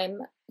any time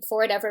for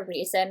whatever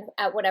reason,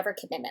 at whatever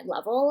commitment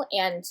level.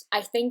 And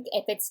I think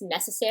if it's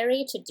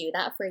necessary to do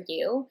that for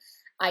you,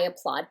 I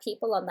applaud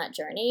people on that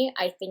journey.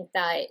 I think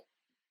that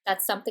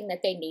that's something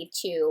that they need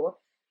to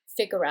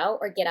figure out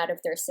or get out of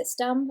their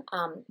system.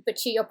 But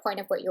to your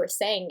point of what you were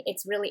saying,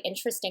 it's really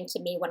interesting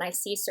to me when I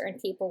see certain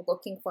people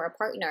looking for a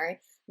partner.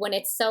 When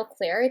it's so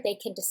clear, they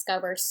can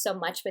discover so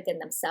much within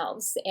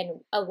themselves. And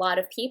a lot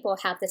of people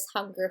have this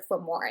hunger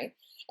for more,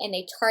 and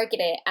they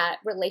target it at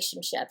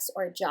relationships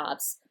or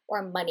jobs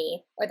or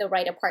money or the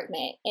right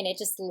apartment. And it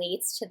just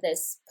leads to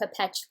this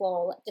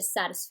perpetual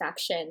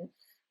dissatisfaction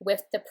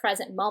with the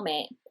present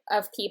moment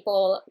of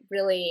people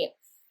really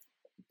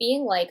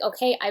being like,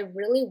 okay, I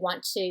really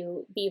want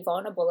to be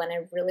vulnerable and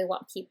I really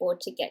want people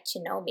to get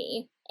to know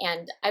me.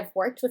 And I've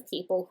worked with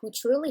people who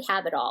truly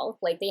have it all.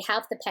 Like they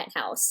have the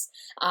penthouse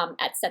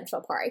at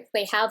Central Park,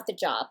 they have the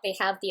job, they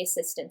have the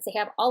assistants, they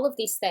have all of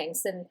these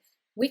things. And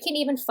we can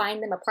even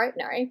find them a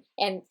partner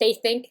and they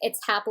think it's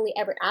happily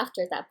ever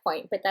after at that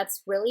point. But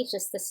that's really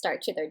just the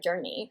start to their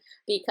journey,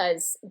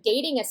 because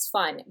dating is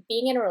fun.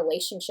 Being in a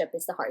relationship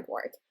is the hard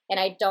work. And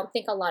I don't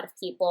think a lot of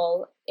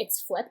people, it's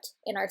flipped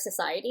in our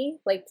society.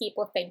 Like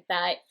people think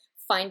that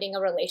finding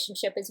a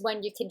relationship is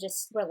when you can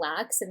just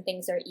relax and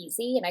things are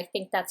easy. And I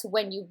think that's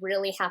when you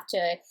really have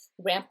to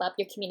ramp up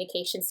your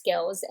communication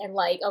skills and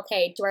like,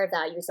 okay, do our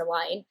values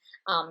align?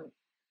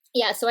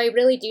 Yeah, so I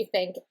really do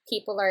think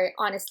people are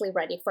honestly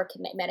ready for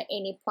commitment at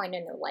any point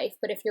in their life.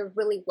 But if you're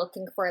really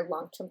looking for a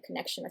long-term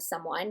connection with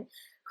someone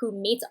who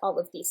meets all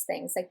of these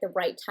things, like the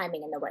right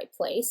timing and the right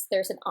place,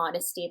 there's an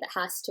honesty that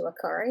has to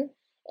occur.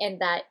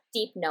 And that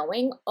deep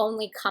knowing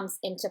only comes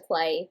into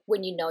play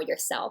when you know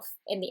yourself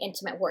and the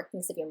intimate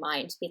workings of your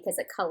mind, because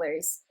it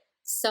colors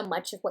so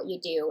much of what you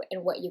do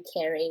and what you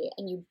carry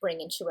and you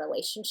bring into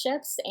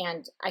relationships.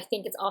 And I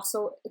think it's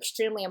also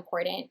extremely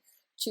important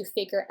to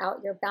figure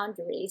out your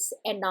boundaries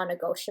and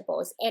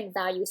non-negotiables and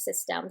value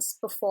systems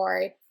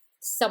before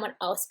someone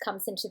else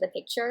comes into the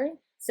picture.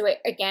 So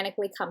it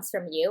organically comes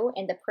from you,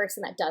 and the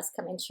person that does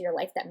come into your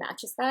life that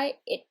matches that,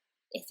 it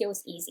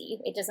feels easy.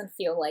 It doesn't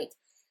feel like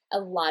a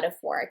lot of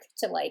work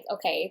to like,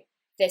 okay,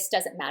 this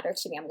doesn't matter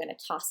to me, I'm going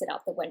to toss it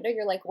out the window.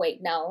 You're like, wait,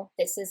 no,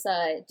 this is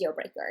a deal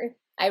breaker.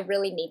 I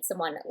really need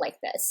someone like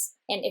this.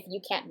 And if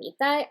you can't meet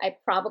that, I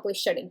probably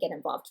shouldn't get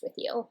involved with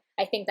you.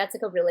 I think that's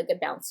like a really good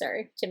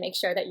bouncer to make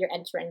sure that you're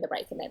entering the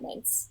right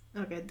commitments.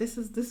 Okay, this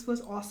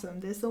was awesome.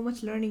 There's so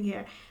much learning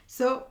here.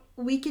 So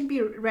we can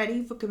be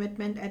ready for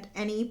commitment at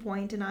any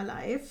point in our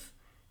life.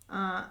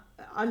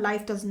 Our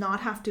life does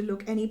not have to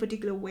look any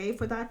particular way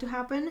for that to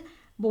happen,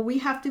 but we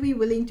have to be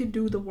willing to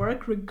do the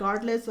work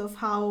regardless of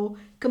how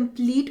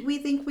complete we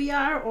think we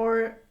are,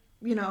 or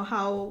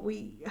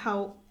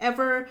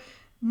however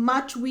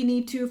much we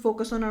need to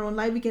focus on our own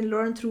life. We can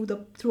learn through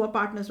our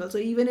partner as well. So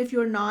even if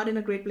you're not in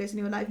a great place in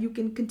your life, you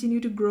can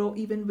continue to grow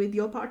even with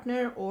your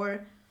partner,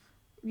 or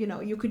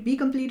you could be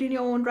complete in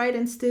your own right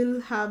and still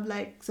have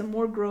like some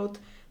more growth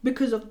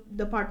because of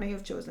the partner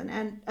you've chosen,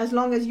 and as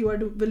long as you are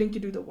willing to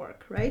do the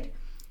work, right?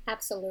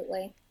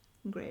 Absolutely.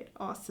 Great.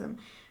 Awesome.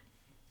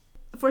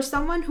 For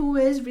someone who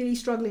is really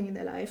struggling in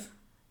their life,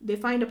 they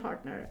find a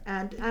partner.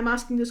 And I'm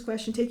asking this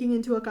question taking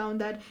into account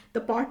that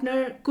the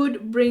partner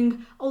could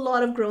bring a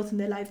lot of growth in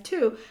their life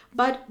too.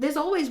 But there's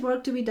always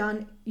work to be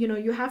done.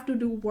 You have to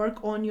do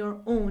work on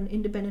your own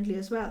independently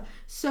as well.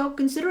 So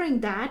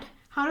considering that,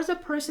 how does a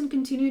person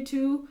continue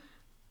to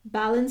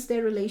balance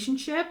their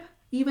relationship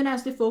even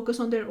as they focus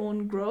on their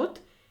own growth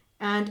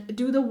and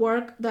do the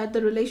work that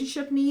the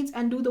relationship needs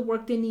and do the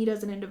work they need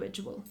as an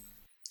individual?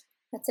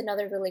 That's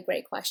another really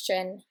great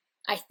question.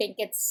 I think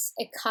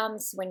it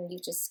comes when you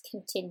just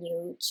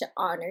continue to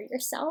honor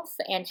yourself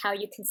and how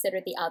you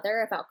consider the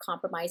other about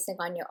compromising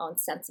on your own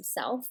sense of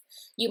self.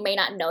 You may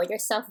not know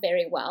yourself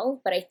very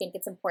well, but I think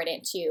it's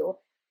important to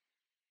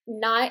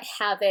not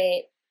have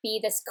it be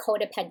this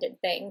codependent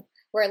thing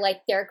where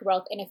like their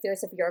growth interferes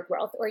with your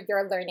growth or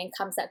your learning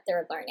comes at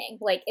their learning.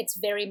 Like it's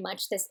very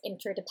much this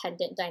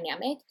interdependent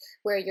dynamic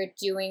where you're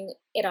doing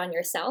it on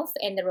yourself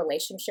and the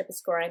relationship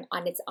is growing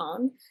on its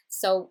own.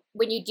 So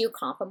when you do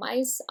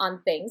compromise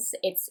on things,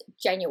 it's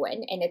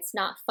genuine and it's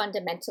not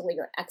fundamentally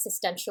or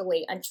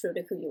existentially untrue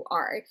to who you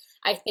are.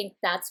 I think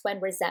that's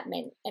when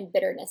resentment and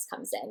bitterness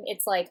comes in.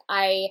 It's like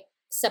I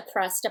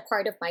suppressed a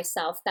part of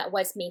myself that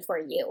was me for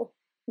you.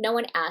 No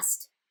one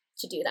asked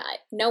to do that.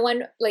 No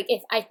one, like,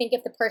 if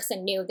the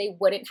person knew, they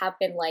wouldn't have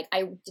been like,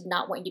 I did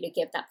not want you to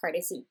give that part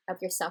of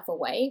yourself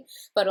away.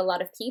 But a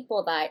lot of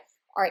people that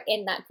are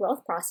in that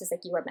growth process, like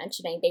you were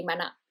mentioning, they might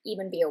not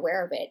even be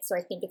aware of it. So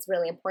I think it's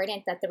really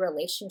important that the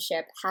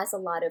relationship has a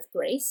lot of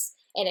grace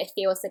and it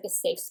feels like a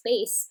safe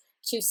space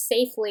to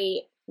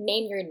safely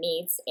name your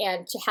needs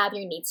and to have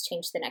your needs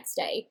change the next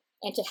day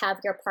and to have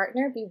your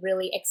partner be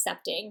really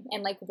accepting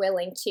and like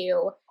willing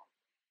to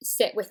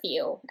sit with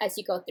you as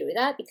you go through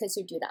that because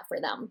you do that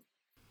for them.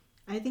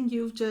 I think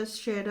you've just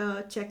shared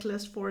a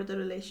checklist for the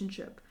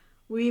relationship.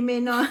 We may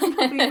not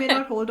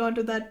hold on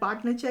to that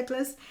partner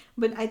checklist,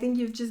 but I think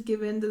you've just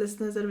given the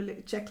listeners a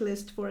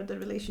checklist for the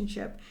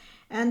relationship.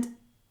 And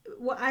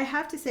what I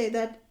have to say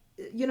that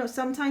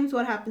sometimes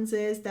what happens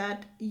is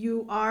that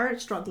you are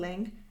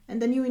struggling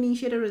and then you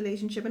initiate a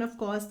relationship, and of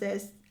course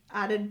there's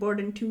added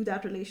burden to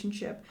that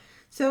relationship.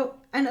 So,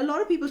 and a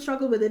lot of people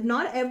struggle with it.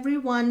 Not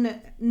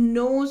everyone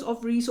knows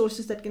of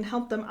resources that can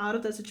help them out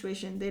of that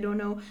situation. They don't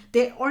know,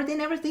 they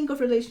never think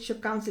of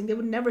relationship counseling. They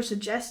would never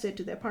suggest it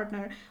to their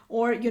partner,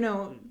 or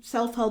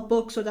self-help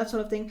books or that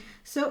sort of thing.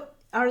 So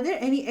are there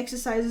any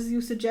exercises you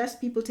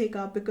suggest people take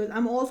up? Because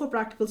I'm all for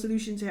practical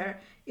solutions here.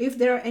 If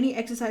there are any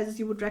exercises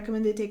you would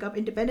recommend they take up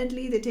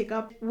independently, they take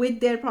up with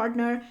their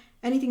partner,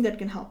 anything that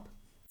can help.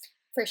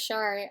 For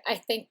sure. I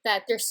think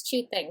that there's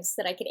two things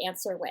that I could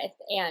answer with.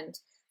 And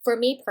for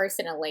me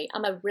personally,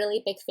 I'm a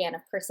really big fan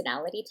of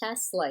personality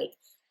tests like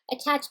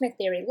attachment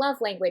theory, love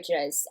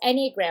languages,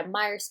 Enneagram,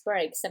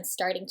 Myers-Briggs. I'm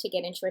starting to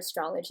get into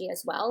astrology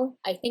as well.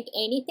 I think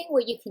anything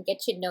where you can get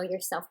to know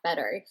yourself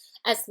better,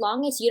 as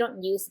long as you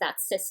don't use that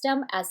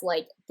system as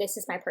like, this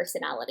is my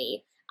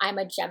personality. I'm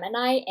a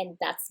Gemini and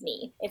that's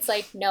me. It's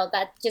like, no,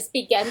 that just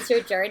begins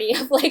your journey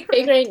of like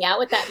figuring out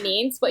what that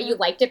means, what you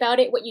liked about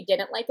it, what you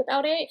didn't like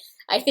about it.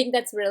 I think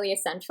that's really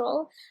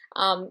essential.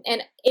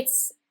 And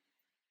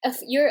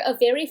you're a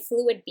very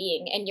fluid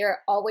being and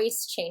you're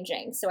always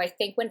changing. So I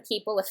think when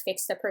people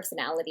affix their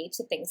personality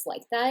to things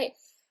like that,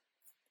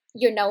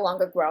 you're no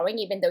longer growing,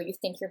 even though you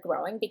think you're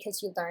growing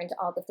because you learned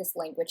all of this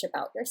language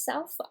about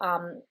yourself.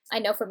 I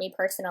know for me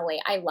personally,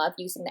 I love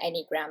using the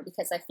Enneagram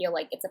because I feel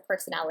like it's a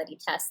personality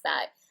test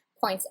that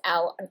points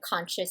out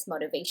unconscious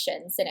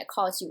motivations and it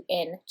calls you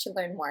in to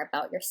learn more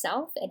about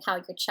yourself and how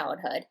your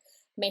childhood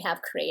may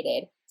have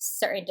created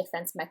certain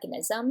defense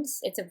mechanisms.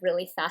 It's a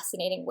really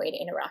fascinating way to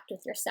interact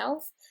with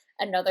yourself.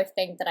 Another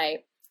thing that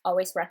I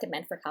always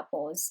recommend for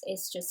couples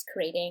is just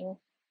creating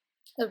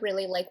a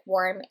really like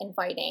warm,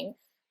 inviting,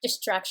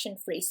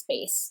 distraction-free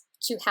space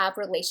to have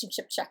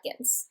relationship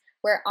check-ins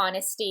where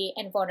honesty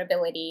and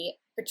vulnerability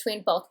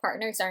between both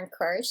partners are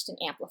encouraged and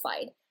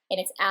amplified. And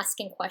it's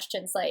asking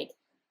questions like,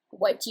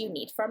 what do you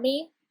need from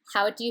me?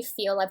 How do you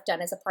feel I've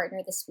done as a partner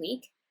this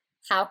week?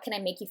 How can I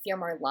make you feel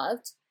more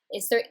loved?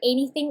 Is there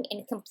anything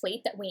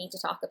incomplete that we need to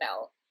talk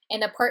about?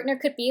 And the partner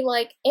could be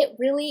like, it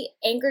really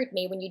angered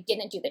me when you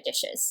didn't do the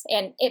dishes.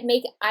 And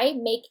I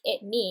make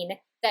it mean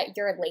that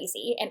you're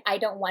lazy and I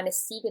don't want to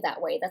see you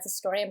that way. That's a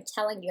story I'm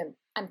telling you.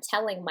 I'm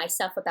telling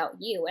myself about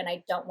you and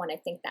I don't want to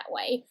think that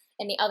way.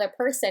 And the other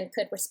person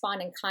could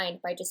respond in kind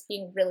by just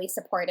being really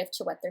supportive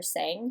to what they're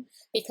saying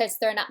because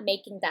they're not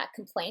making that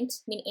complaint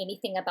mean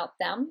anything about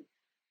them.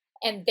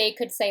 And they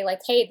could say like,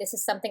 hey, this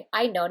is something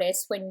I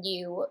noticed when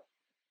you,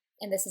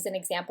 and this is an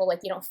example, like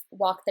you don't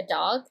walk the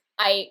dog.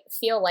 I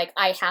feel like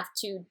I have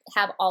to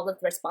have all of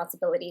the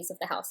responsibilities of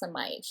the house on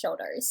my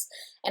shoulders.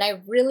 And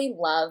I really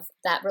love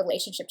that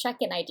relationship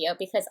check-in idea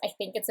because I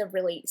think it's a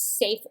really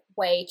safe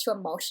way to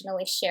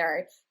emotionally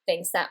share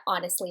things that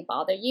honestly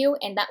bother you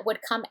and that would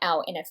come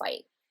out in a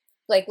fight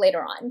like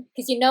later on,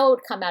 because it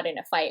would come out in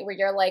a fight where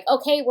you're like,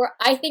 okay,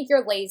 I think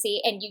you're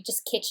lazy and you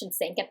just kitchen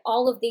sink and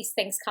all of these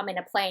things come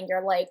into play and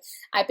you're like,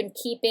 I've been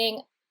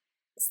keeping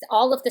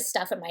all of the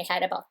stuff in my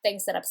head about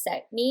things that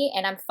upset me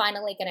and I'm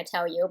finally going to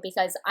tell you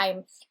because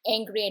I'm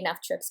angry enough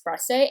to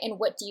express it. And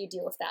what do you do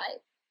with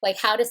that? Like,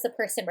 how does the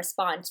person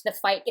respond? The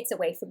fight gets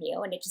away from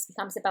you, and it just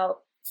becomes about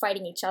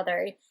fighting each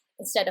other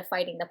instead of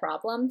fighting the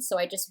problem. So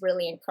I just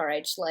really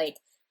encourage like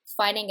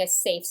finding a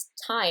safe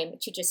time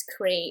to just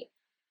create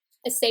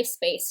a safe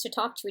space to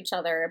talk to each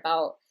other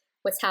about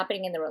what's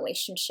happening in the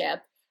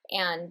relationship,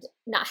 and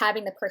not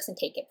having the person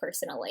take it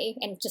personally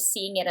and just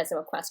seeing it as a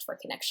request for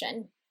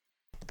connection.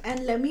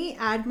 And let me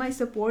add my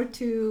support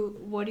to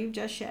what you've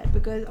just shared,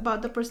 because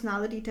about the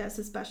personality test,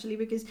 especially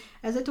because,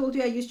 as I told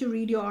you, I used to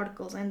read your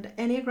articles, and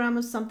Enneagram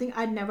was something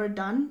I'd never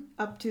done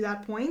up to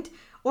that point.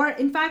 Or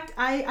in fact,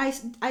 I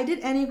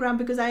did Enneagram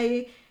because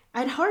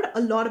I'd heard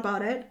a lot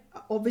about it.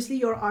 Obviously,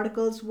 your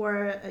articles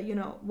were,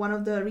 one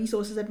of the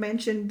resources that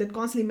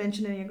constantly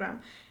mentioned Enneagram.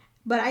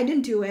 But I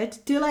didn't do it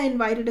till I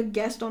invited a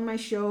guest on my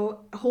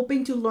show,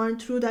 hoping to learn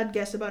through that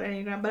guest about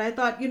Enneagram. But I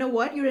thought, you know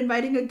what? You're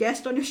inviting a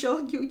guest on your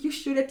show. You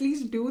should at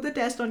least do the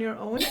test on your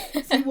own,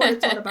 see what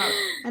it's all about.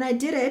 And I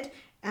did it,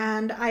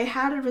 and I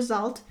had a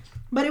result.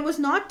 But it was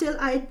not till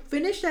I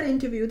finished that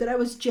interview that I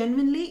was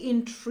genuinely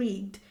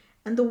intrigued.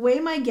 And the way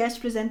my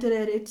guest presented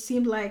it, it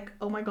seemed like,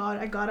 oh my God,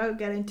 I gotta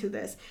get into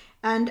this.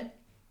 And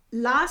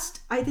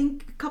last, I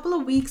think a couple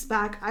of weeks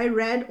back, I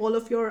read all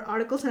of your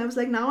articles, and I was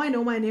like, now I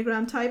know my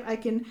Enneagram type. I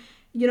can,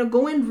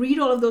 go and read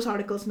all of those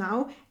articles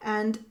now.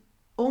 And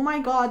oh my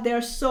God,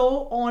 they're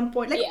so on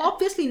point. Like, Yeah.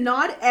 obviously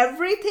not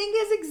everything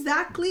is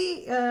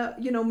exactly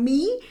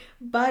me,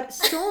 but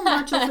so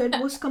much of it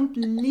was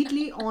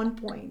completely on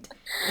point,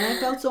 and I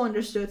felt so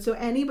understood. So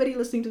anybody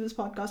listening to this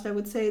podcast, I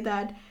would say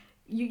that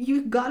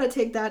you gotta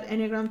take that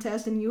Enneagram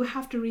test, and you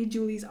have to read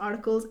Julie's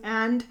articles,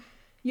 and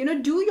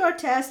do your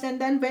test. And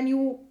then when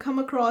you come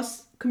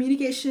across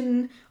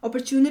communication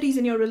opportunities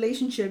in your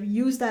relationship,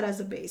 use that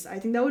as a base. I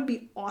think that would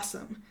be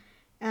awesome.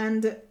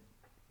 And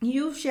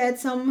you've shared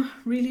some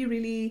really,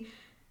 really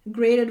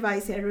great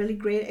advice here, really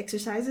great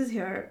exercises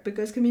here,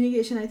 because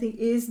communication, I think,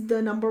 is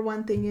the number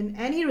one thing in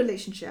any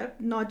relationship,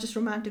 not just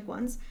romantic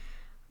ones.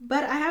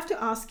 But I have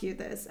to ask you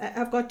this.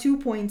 I've got 2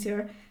 points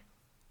here.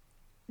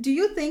 Do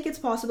you think it's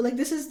possible, like,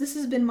 this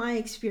has been my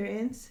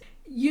experience,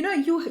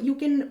 you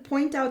can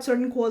point out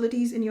certain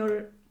qualities in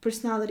your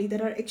personality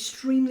that are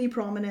extremely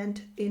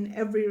prominent in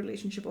every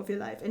relationship of your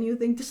life, and you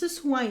think, this is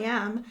who I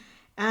am,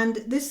 and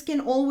this can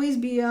always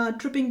be a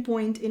tripping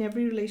point in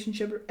every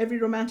relationship, every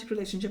romantic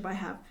relationship I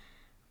have.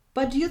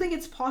 But do you think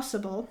it's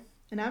possible,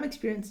 and I've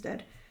experienced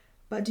it,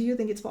 but do you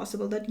think it's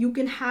possible that you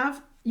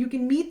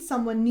can meet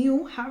someone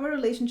new, have a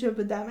relationship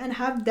with them, and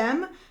have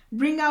them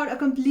bring out a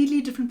completely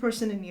different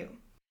person in you?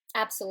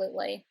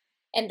 Absolutely.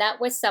 And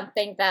that was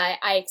something that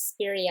I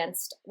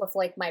experienced with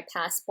like my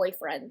past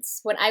boyfriends.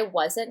 When I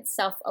wasn't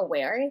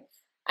self-aware,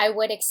 I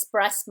would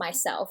express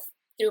myself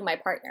through my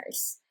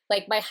partners.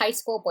 Like my high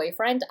school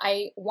boyfriend,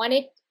 I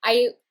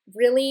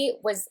really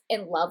was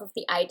in love with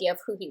the idea of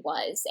who he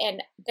was.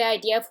 And the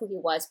idea of who he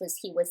was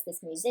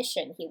this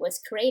musician, he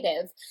was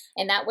creative.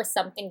 And that was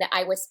something that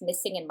I was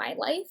missing in my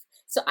life.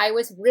 So I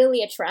was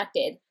really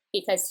attracted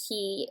because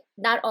he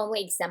not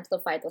only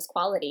exemplified those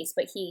qualities,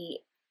 but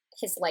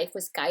his life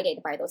was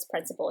guided by those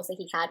principles that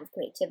he had with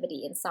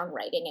creativity and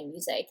songwriting and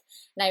music.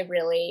 And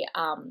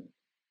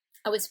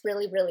I was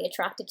really, really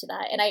attracted to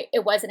that. And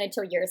it wasn't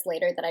until years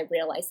later that I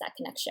realized that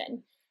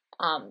connection.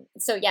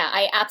 So yeah,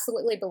 I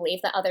absolutely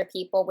believe that other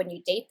people, when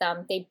you date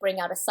them, they bring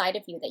out a side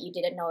of you that you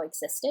didn't know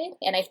existed.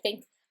 And I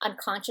think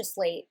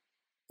unconsciously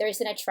there's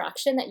an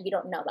attraction that you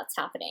don't know that's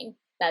happening,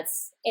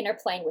 that's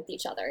interplaying with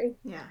each other.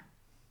 Yeah.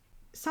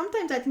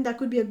 Sometimes I think that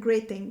could be a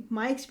great thing.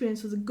 My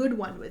experience was a good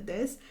one with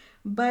this,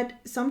 but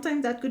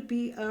sometimes that could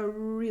be a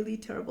really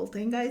terrible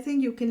thing. I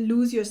think you can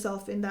lose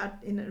yourself in a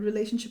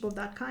relationship of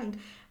that kind.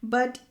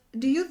 But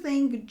do you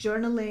think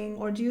journaling,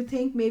 or do you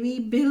think maybe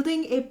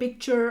building a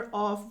picture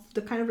of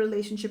the kind of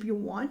relationship you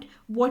want,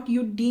 what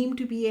you deem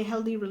to be a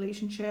healthy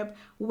relationship,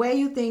 where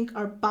you think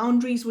our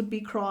boundaries would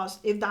be crossed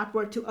if that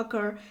were to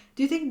occur,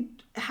 do you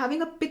think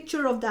having a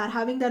picture of that,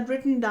 having that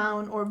written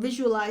down or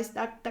visualized,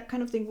 that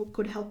kind of thing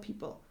could help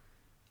people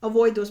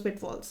avoid those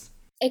pitfalls?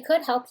 It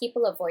could help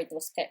people avoid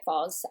those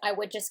pitfalls. I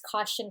would just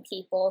caution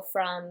people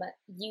from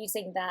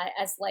using that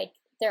as like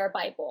their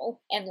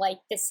Bible and like,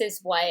 this is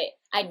what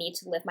I need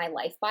to live my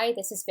life by.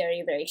 This is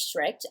very, very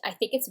strict. I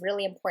think it's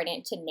really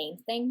important to name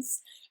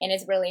things, and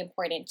it's really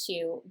important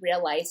to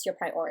realize your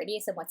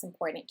priorities and what's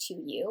important to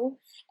you,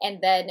 and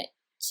then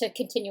to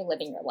continue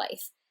living your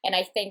life. And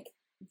I think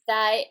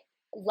that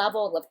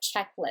level of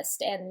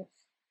checklist and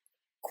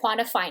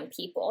quantifying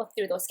people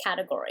through those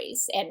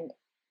categories and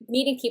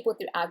meeting people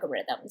through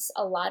algorithms,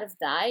 a lot of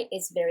that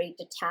is very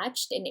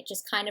detached, and it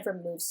just kind of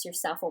removes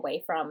yourself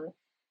away from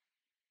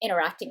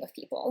interacting with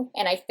people.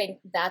 And I think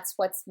that's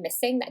what's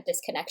missing, that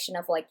disconnection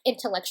of like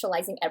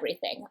intellectualizing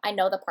everything. I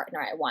know the partner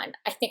I want.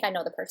 I think I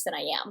know the person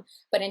I am.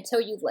 But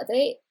until you live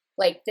it,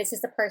 like, this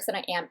is the person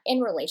I am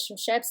in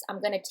relationships. I'm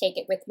going to take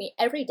it with me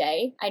every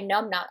day. I know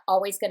I'm not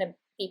always going to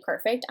be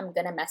perfect. I'm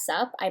going to mess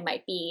up. I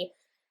might be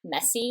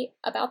messy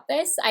about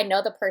this. I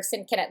know the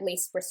person can at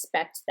least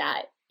respect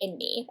that in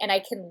me, and I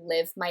can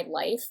live my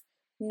life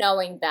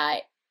knowing that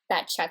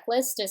that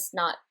checklist is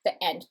not the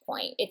end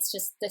point. It's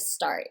just the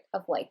start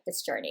of like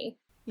this journey.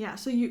 Yeah,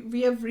 so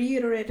we have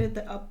reiterated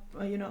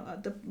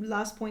the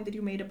last point that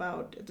you made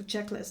about the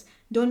checklist.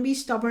 Don't be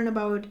stubborn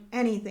about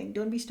anything.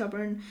 Don't be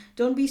stubborn.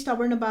 Don't be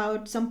stubborn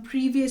about some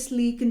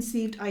previously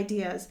conceived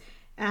ideas,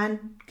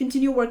 and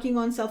continue working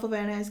on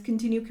self-awareness,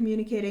 continue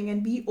communicating,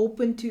 and be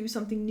open to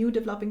something new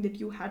developing that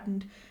you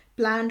hadn't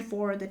planned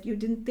for, that you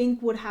didn't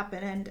think would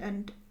happen,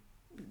 and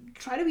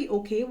try to be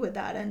okay with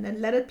that, and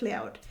let it play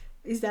out.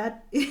 Is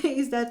that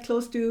is that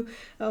close to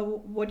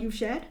what you've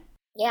shared?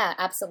 Yeah,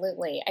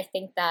 absolutely. I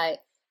think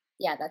that,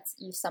 yeah, that's,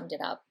 you summed it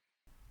up.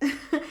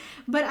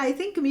 But I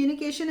think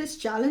communication is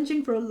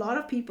challenging for a lot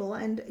of people,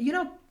 and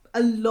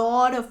a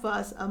lot of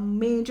us, a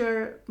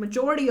major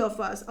majority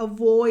of us,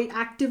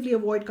 actively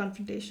avoid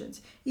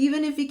confrontations,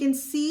 even if we can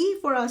see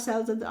for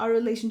ourselves that our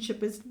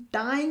relationship is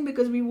dying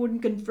because we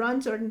wouldn't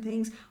confront certain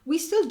things. We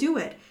still do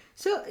it.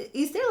 So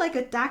is there like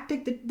a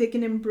tactic that they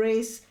can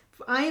embrace?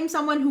 I am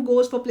someone who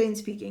goes for plain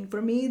speaking.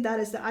 For me, that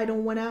is that I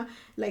don't want to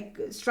like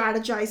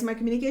strategize my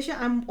communication.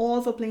 I'm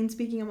all for plain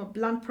speaking. I'm a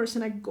blunt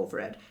person. I go for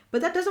it. But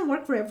that doesn't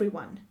work for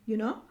everyone.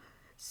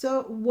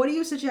 So, what do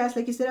you suggest?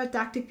 Like, is there a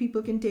tactic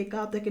people can take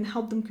up that can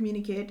help them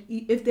communicate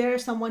if they're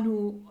someone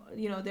who,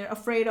 they're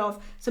afraid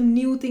of some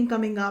new thing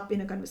coming up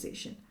in a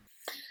conversation?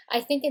 I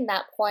think in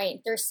that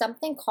point, there's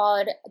something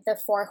called the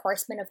Four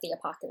Horsemen of the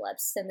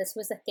Apocalypse. And this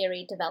was a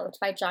theory developed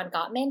by John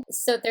Gottman.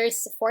 So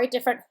there's four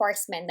different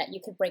horsemen that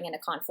you could bring in a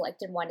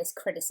conflict. And one is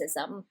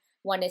criticism,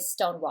 one is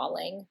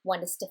stonewalling,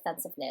 one is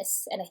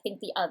defensiveness. And I think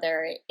the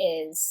other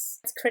is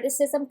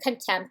criticism,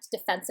 contempt,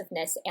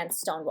 defensiveness, and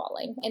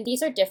stonewalling. And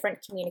these are different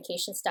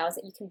communication styles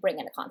that you can bring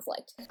in a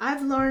conflict.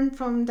 I've learned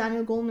from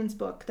Daniel Goleman's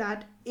book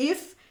that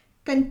if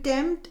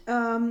contempt,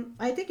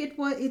 I think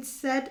it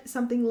said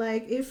something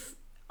like if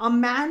a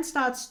man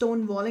starts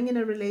stonewalling in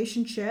a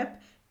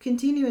relationship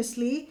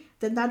continuously,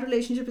 then that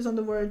relationship is on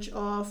the verge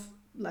of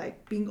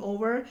like being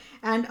over.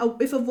 And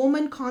if a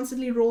woman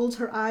constantly rolls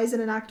her eyes in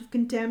an act of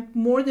contempt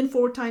more than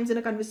 4 times in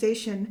a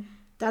conversation,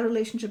 that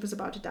relationship is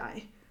about to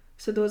die.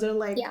 So those are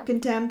like Yeah.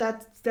 contempt.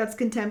 That's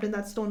contempt, and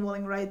that's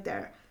stonewalling right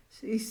there.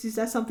 So is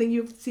that something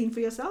you've seen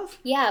for yourself?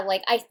 Yeah,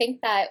 like I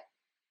think that,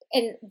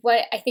 and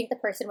what I think the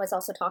person was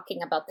also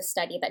talking about the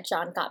study that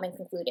John Gottman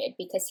concluded,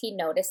 because he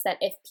noticed that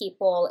if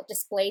people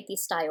displayed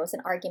these styles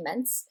in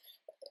arguments,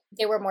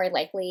 they were more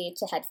likely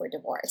to head for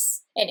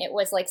divorce. And it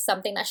was like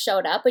something that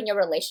showed up when your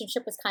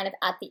relationship was kind of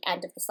at the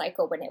end of the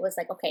cycle, when it was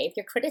like, okay, if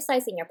you're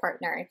criticizing your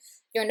partner,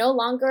 you're no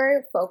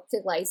longer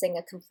vocalizing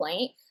a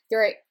complaint,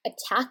 you're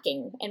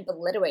attacking and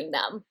belittling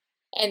them.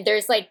 And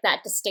there's like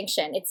that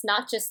distinction. It's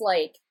not just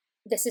like,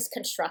 this is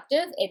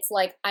constructive. It's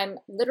like, I'm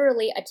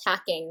literally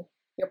attacking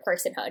your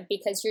personhood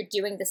because you're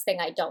doing this thing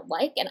I don't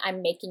like and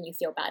I'm making you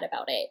feel bad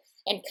about it.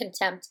 And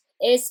contempt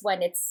is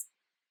when it's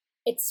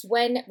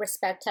when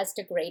respect has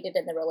degraded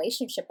in the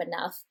relationship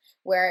enough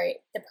where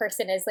the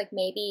person is like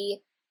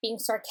maybe being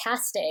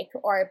sarcastic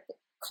or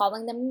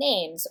calling them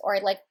names or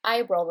like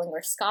eye rolling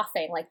or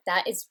scoffing. Like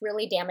that is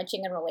really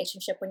damaging in a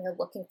relationship when you're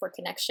looking for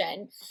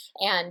connection.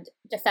 And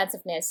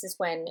defensiveness is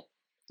when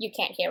you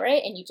can't hear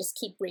it and you just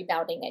keep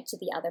rebounding it to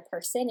the other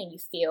person and you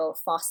feel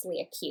falsely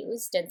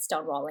accused. And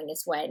stonewalling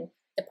is when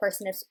the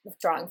person is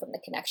withdrawing from the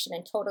connection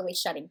and totally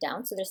shutting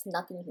down. So there's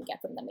nothing you can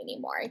get from them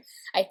anymore.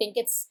 I think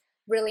it's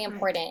really Right.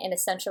 important and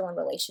essential in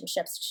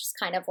relationships to just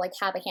kind of like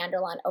have a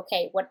handle on,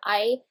 okay, when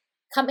I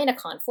come in a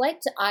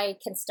conflict, I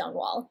can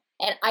stonewall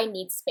and I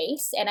need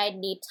space and I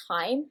need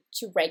time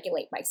to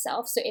regulate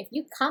myself. So if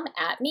you come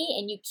at me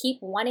and you keep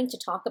wanting to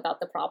talk about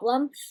the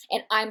problem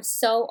and I'm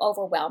so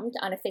overwhelmed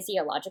on a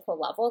physiological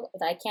level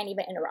that I can't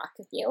even interact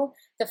with you,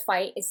 the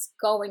fight is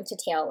going to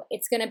tail.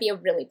 It's going to be a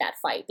really bad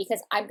fight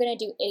because I'm going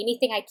to do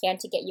anything I can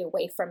to get you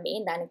away from me.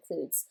 And that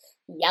includes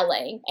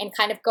yelling and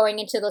kind of going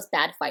into those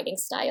bad fighting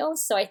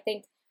styles. So I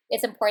think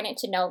it's important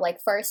to know, like,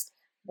 first,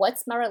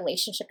 what's my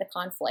relationship to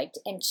conflict?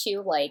 And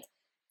two, like,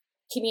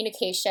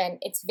 communication.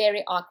 It's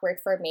very awkward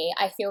for me.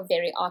 I feel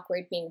very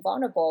awkward being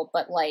vulnerable,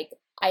 but like,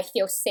 I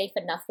feel safe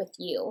enough with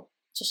you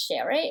to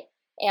share it.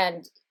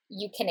 And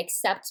you can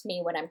accept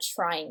me when I'm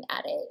trying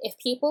at it. If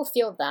people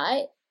feel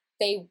that,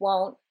 they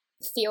won't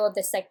feel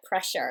this like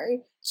pressure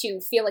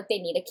to feel like they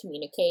need to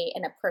communicate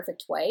in a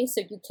perfect way.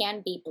 So you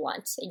can be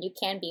blunt and you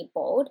can be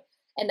bold,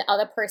 and the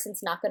other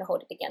person's not going to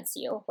hold it against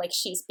you. Like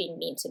she's being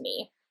mean to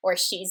me, or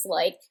she's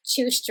like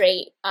too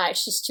straight.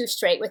 She's too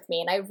straight with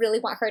me, and I really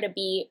want her to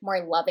be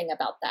more loving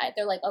about that.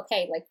 They're like,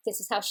 okay, like this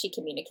is how she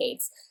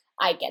communicates.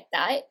 I get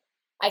that.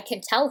 I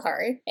can tell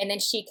her, and then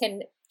she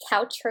can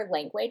couch her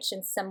language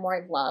in some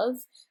more love,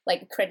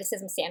 like a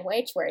criticism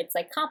sandwich where it's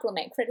like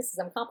compliment,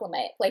 criticism,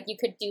 compliment. Like you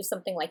could do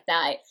something like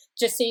that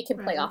just so you can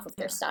play Right. off of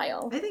their Yeah.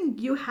 style. I think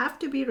you have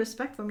to be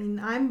respectful. I mean,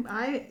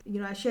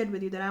 I shared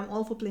with you that I'm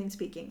all for plain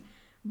speaking,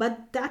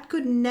 but that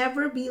could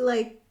never be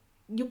like,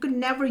 you could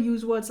never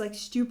use words like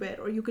stupid,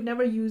 or you could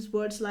never use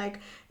words like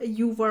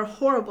you were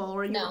horrible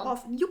or you were No.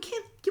 off. You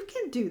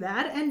can't do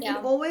that, and it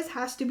Yeah. always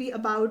has to be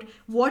about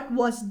what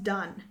was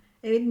done.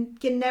 It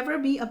can never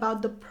be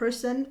about the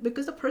person,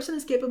 because the person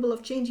is capable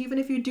of change. Even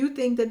if you do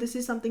think that this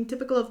is something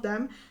typical of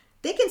them,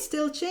 they can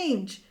still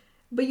change.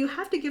 but you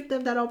have to give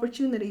them that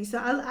opportunity. So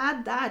I'll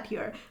add that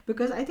here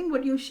because I think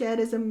what you shared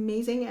is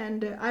amazing.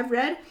 And I've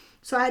read,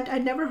 so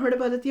I'd never heard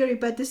about the theory,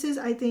 but this is,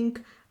 I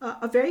think,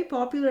 a very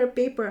popular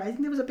paper. I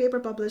think there was a paper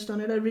published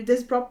on it. I read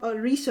this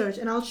research,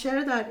 and I'll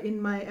share that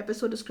in my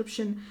episode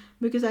description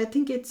because I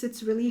think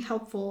it's really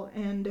helpful.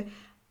 And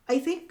I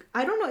think,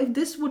 I don't know if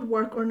this would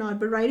work or not,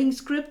 but writing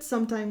scripts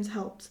sometimes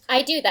helps.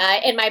 I do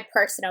that in my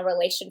personal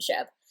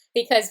relationship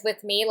because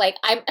with me, like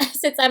I'm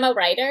since I'm a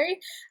writer,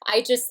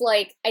 I just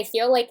like I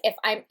feel like if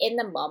I'm in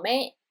the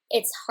moment,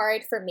 it's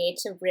hard for me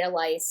to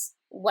realize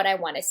what I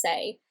want to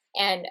say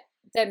and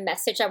the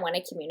message I want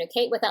to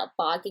communicate without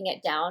bogging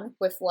it down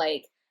with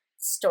like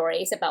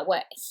stories about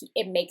what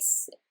he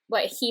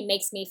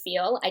makes me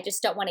feel. I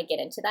just don't want to get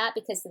into that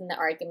because then the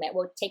argument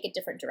will take a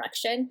different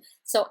direction.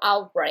 So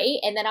I'll write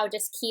and then I'll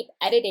just keep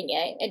editing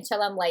it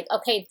until I'm like,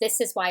 okay,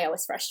 this is why I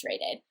was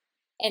frustrated.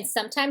 And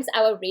sometimes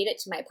I will read it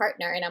to my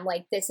partner and I'm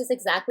like, this is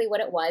exactly what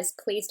it was.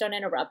 Please don't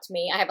interrupt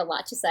me. I have a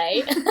lot to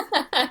say.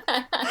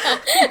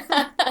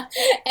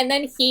 And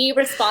then he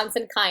responds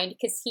in kind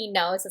because he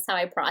knows that's how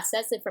I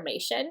process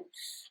information.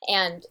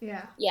 And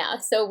yeah,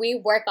 so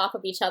we work off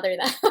of each other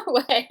that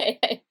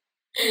way.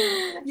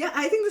 Yeah,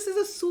 I think this is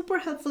a super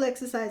helpful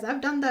exercise. I've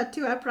done that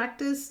too. I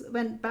practice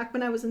when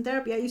I was in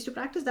therapy. I used to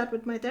practice that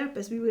with my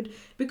therapist. We would,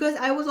 because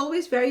I was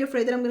always very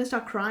afraid that I'm going to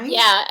start crying.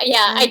 Yeah,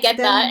 I get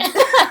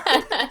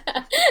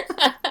that.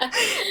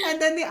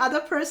 And then the other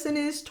person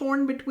is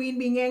torn between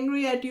being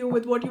angry at you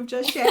with what you've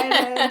just shared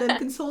and then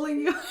consoling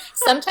you.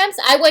 Sometimes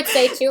I would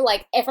say too,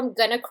 like, if I'm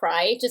gonna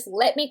cry, just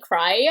let me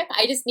cry.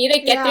 I just need to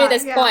get through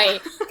this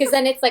point. Because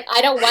then it's like,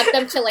 I don't want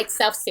them to like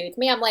self-soothe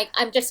me. I'm like,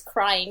 I'm just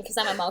crying because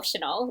I'm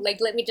emotional. Like,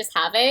 let me just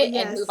have it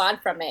and move on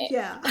from it.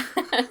 Yeah.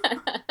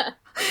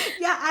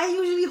 Yeah, I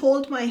usually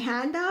hold my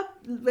hand up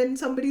when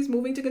somebody's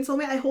moving to console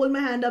me. I hold my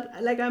hand up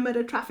like I'm at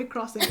a traffic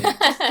crossing.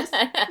 Just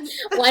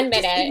 1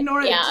 minute. Just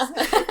ignore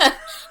it.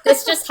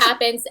 This just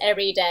happens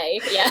every day.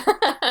 Yeah.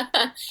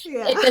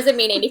 It doesn't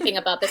mean anything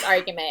about this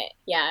argument.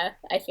 Yeah,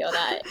 I feel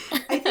that.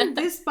 I think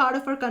this part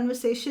of our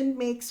conversation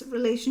makes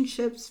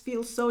relationships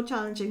feel so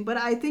challenging. But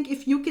I think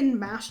if you can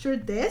master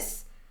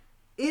this,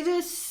 it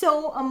is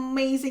so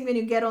amazing when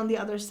you get on the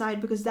other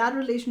side because that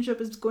relationship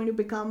is going to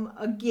become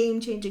a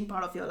game-changing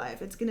part of your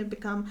life. It's going to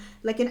become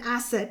like an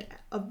asset,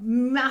 a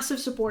massive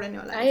support in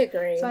your life. I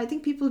agree. So I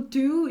think people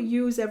do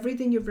use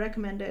everything you've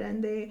recommended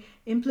and they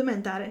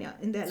implement that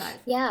in their life.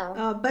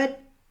 Yeah.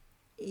 But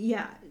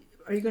yeah,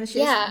 are you going to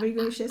share? Yeah, Were you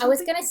going to share something? I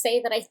was going to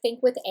say that I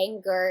think with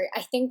anger,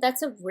 I think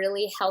that's a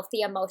really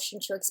healthy emotion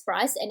to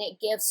express and it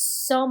gives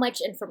so much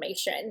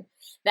information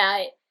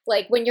that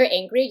like when you're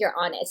angry, you're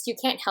honest. You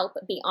can't help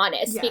but be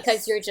honest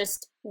because you're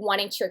just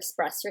wanting to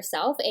express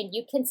yourself and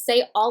you can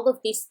say all of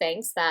these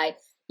things that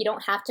you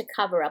don't have to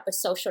cover up with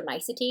social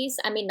niceties.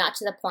 I mean, not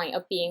to the point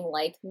of being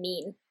like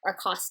mean or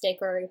caustic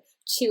or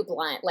too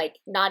blunt, like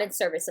not in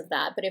service of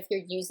that. But if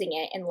you're using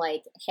it and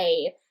like,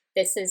 hey,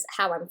 this is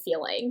how I'm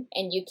feeling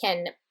and you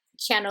can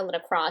channel it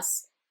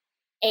across.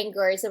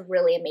 Anger is a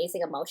really amazing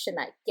emotion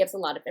that gives a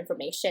lot of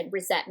information.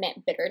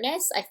 Resentment,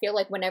 bitterness. I feel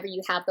like whenever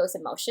you have those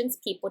emotions,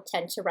 people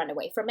tend to run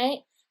away from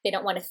it. They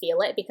don't want to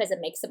feel it because it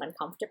makes them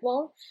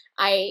uncomfortable.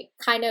 I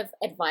kind of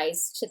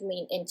advise to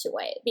lean into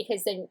it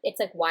because then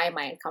it's like, why am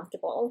I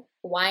uncomfortable?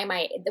 Why am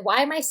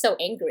I so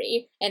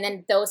angry? And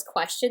then those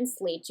questions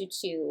lead you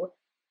to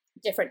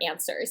different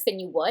answers than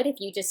you would if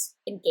you just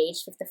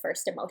engaged with the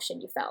first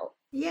emotion you felt.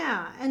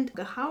 Yeah, and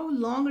how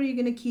long are you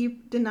going to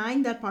keep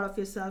denying that part of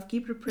yourself,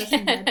 keep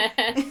repressing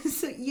it?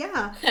 So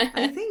yeah,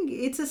 I think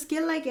it's a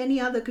skill like any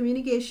other.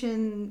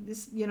 Communication,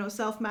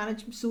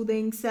 self-management,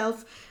 soothing,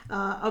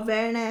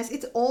 self-awareness,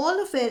 it's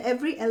all of it.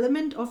 Every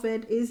element of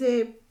it is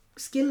a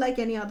skill like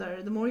any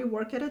other. The more you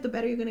work at it, the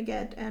better you're going to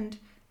get. And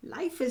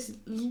life is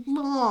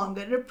long.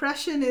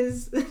 Repression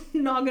is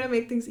not going to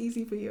make things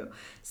easy for you.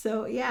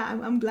 So yeah,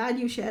 I'm glad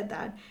you shared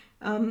that.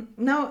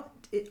 Now,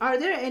 are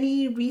there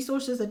any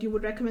resources that you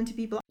would recommend to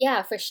people?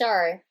 Yeah, for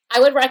sure. I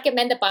would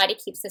recommend The Body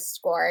Keeps the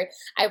Score.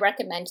 I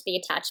recommend The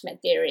Attachment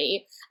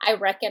Theory. I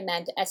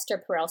recommend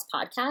Esther Perel's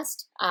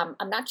podcast.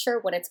 I'm not sure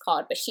what it's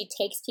called, but she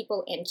takes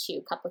people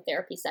into couple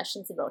therapy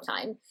sessions in real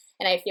time.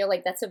 And I feel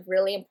like that's a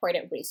really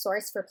important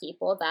resource for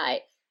people that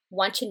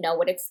want to know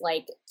what it's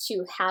like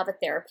to have a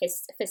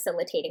therapist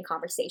facilitating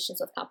conversations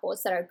with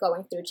couples that are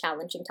going through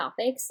challenging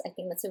topics. I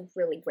think that's a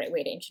really great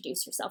way to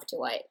introduce yourself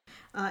to it.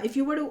 If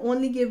you were to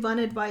only give one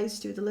advice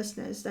to the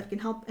listeners that can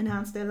help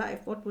enhance their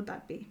life, what would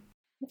that be?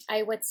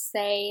 I would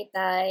say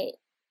that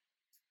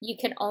you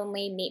can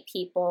only meet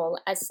people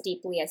as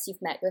deeply as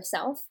you've met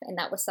yourself. And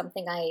that was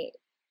something I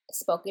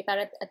spoke about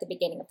at the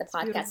beginning of the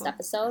podcast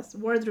episode. It's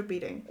worth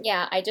repeating.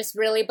 Yeah, I just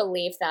really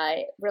believe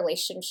that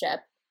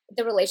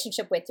the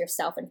relationship with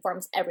yourself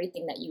informs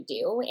everything that you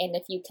do. And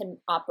if you can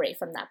operate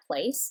from that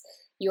place,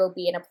 you will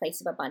be in a place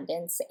of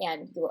abundance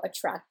and you will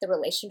attract the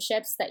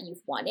relationships that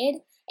you've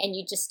wanted. And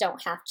you just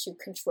don't have to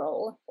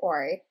control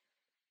or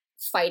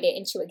fight it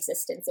into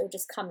existence. It will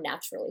just come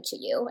naturally to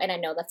you. And I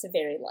know that's a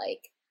very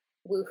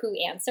woohoo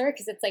answer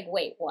because it's like,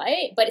 wait,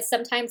 what? But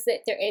sometimes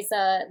that there is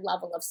a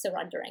level of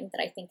surrendering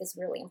that I think is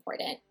really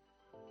important.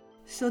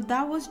 So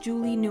that was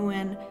Julie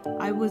Nguyen.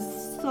 I was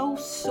so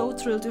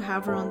thrilled to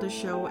have her on the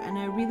show, and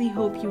I really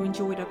hope you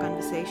enjoyed our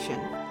conversation.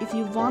 If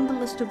you want the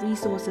list of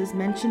resources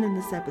mentioned in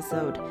this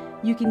episode,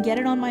 you can get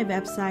it on my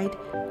website.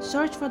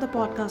 Search for the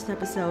podcast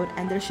episode,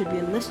 and there should be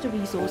a list of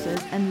resources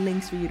and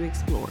links for you to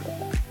explore.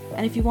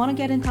 And if you want to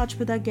get in touch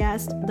with our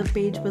guest, the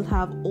page will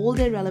have all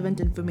their relevant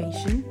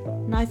information.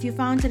 Now, if you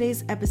found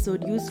today's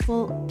episode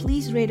useful,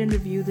 please rate and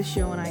review the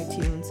show on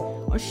iTunes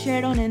or share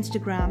it on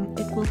Instagram.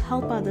 It will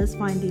help others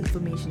find the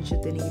information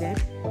should they need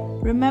it.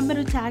 Remember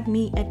to tag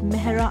me at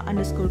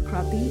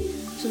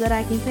mehra_krati so that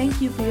I can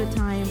thank you for your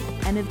time.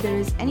 And if there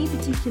is any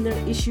particular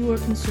issue or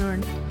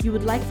concern you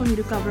would like for me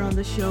to cover on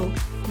the show,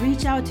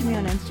 reach out to me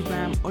on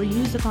Instagram or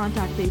use the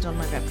contact page on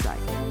my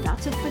website.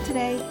 That's it for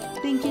today.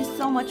 Thank you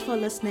so much for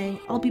listening.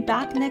 I'll be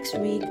back next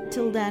week.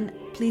 Till then,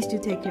 please do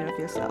take care of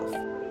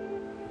yourself.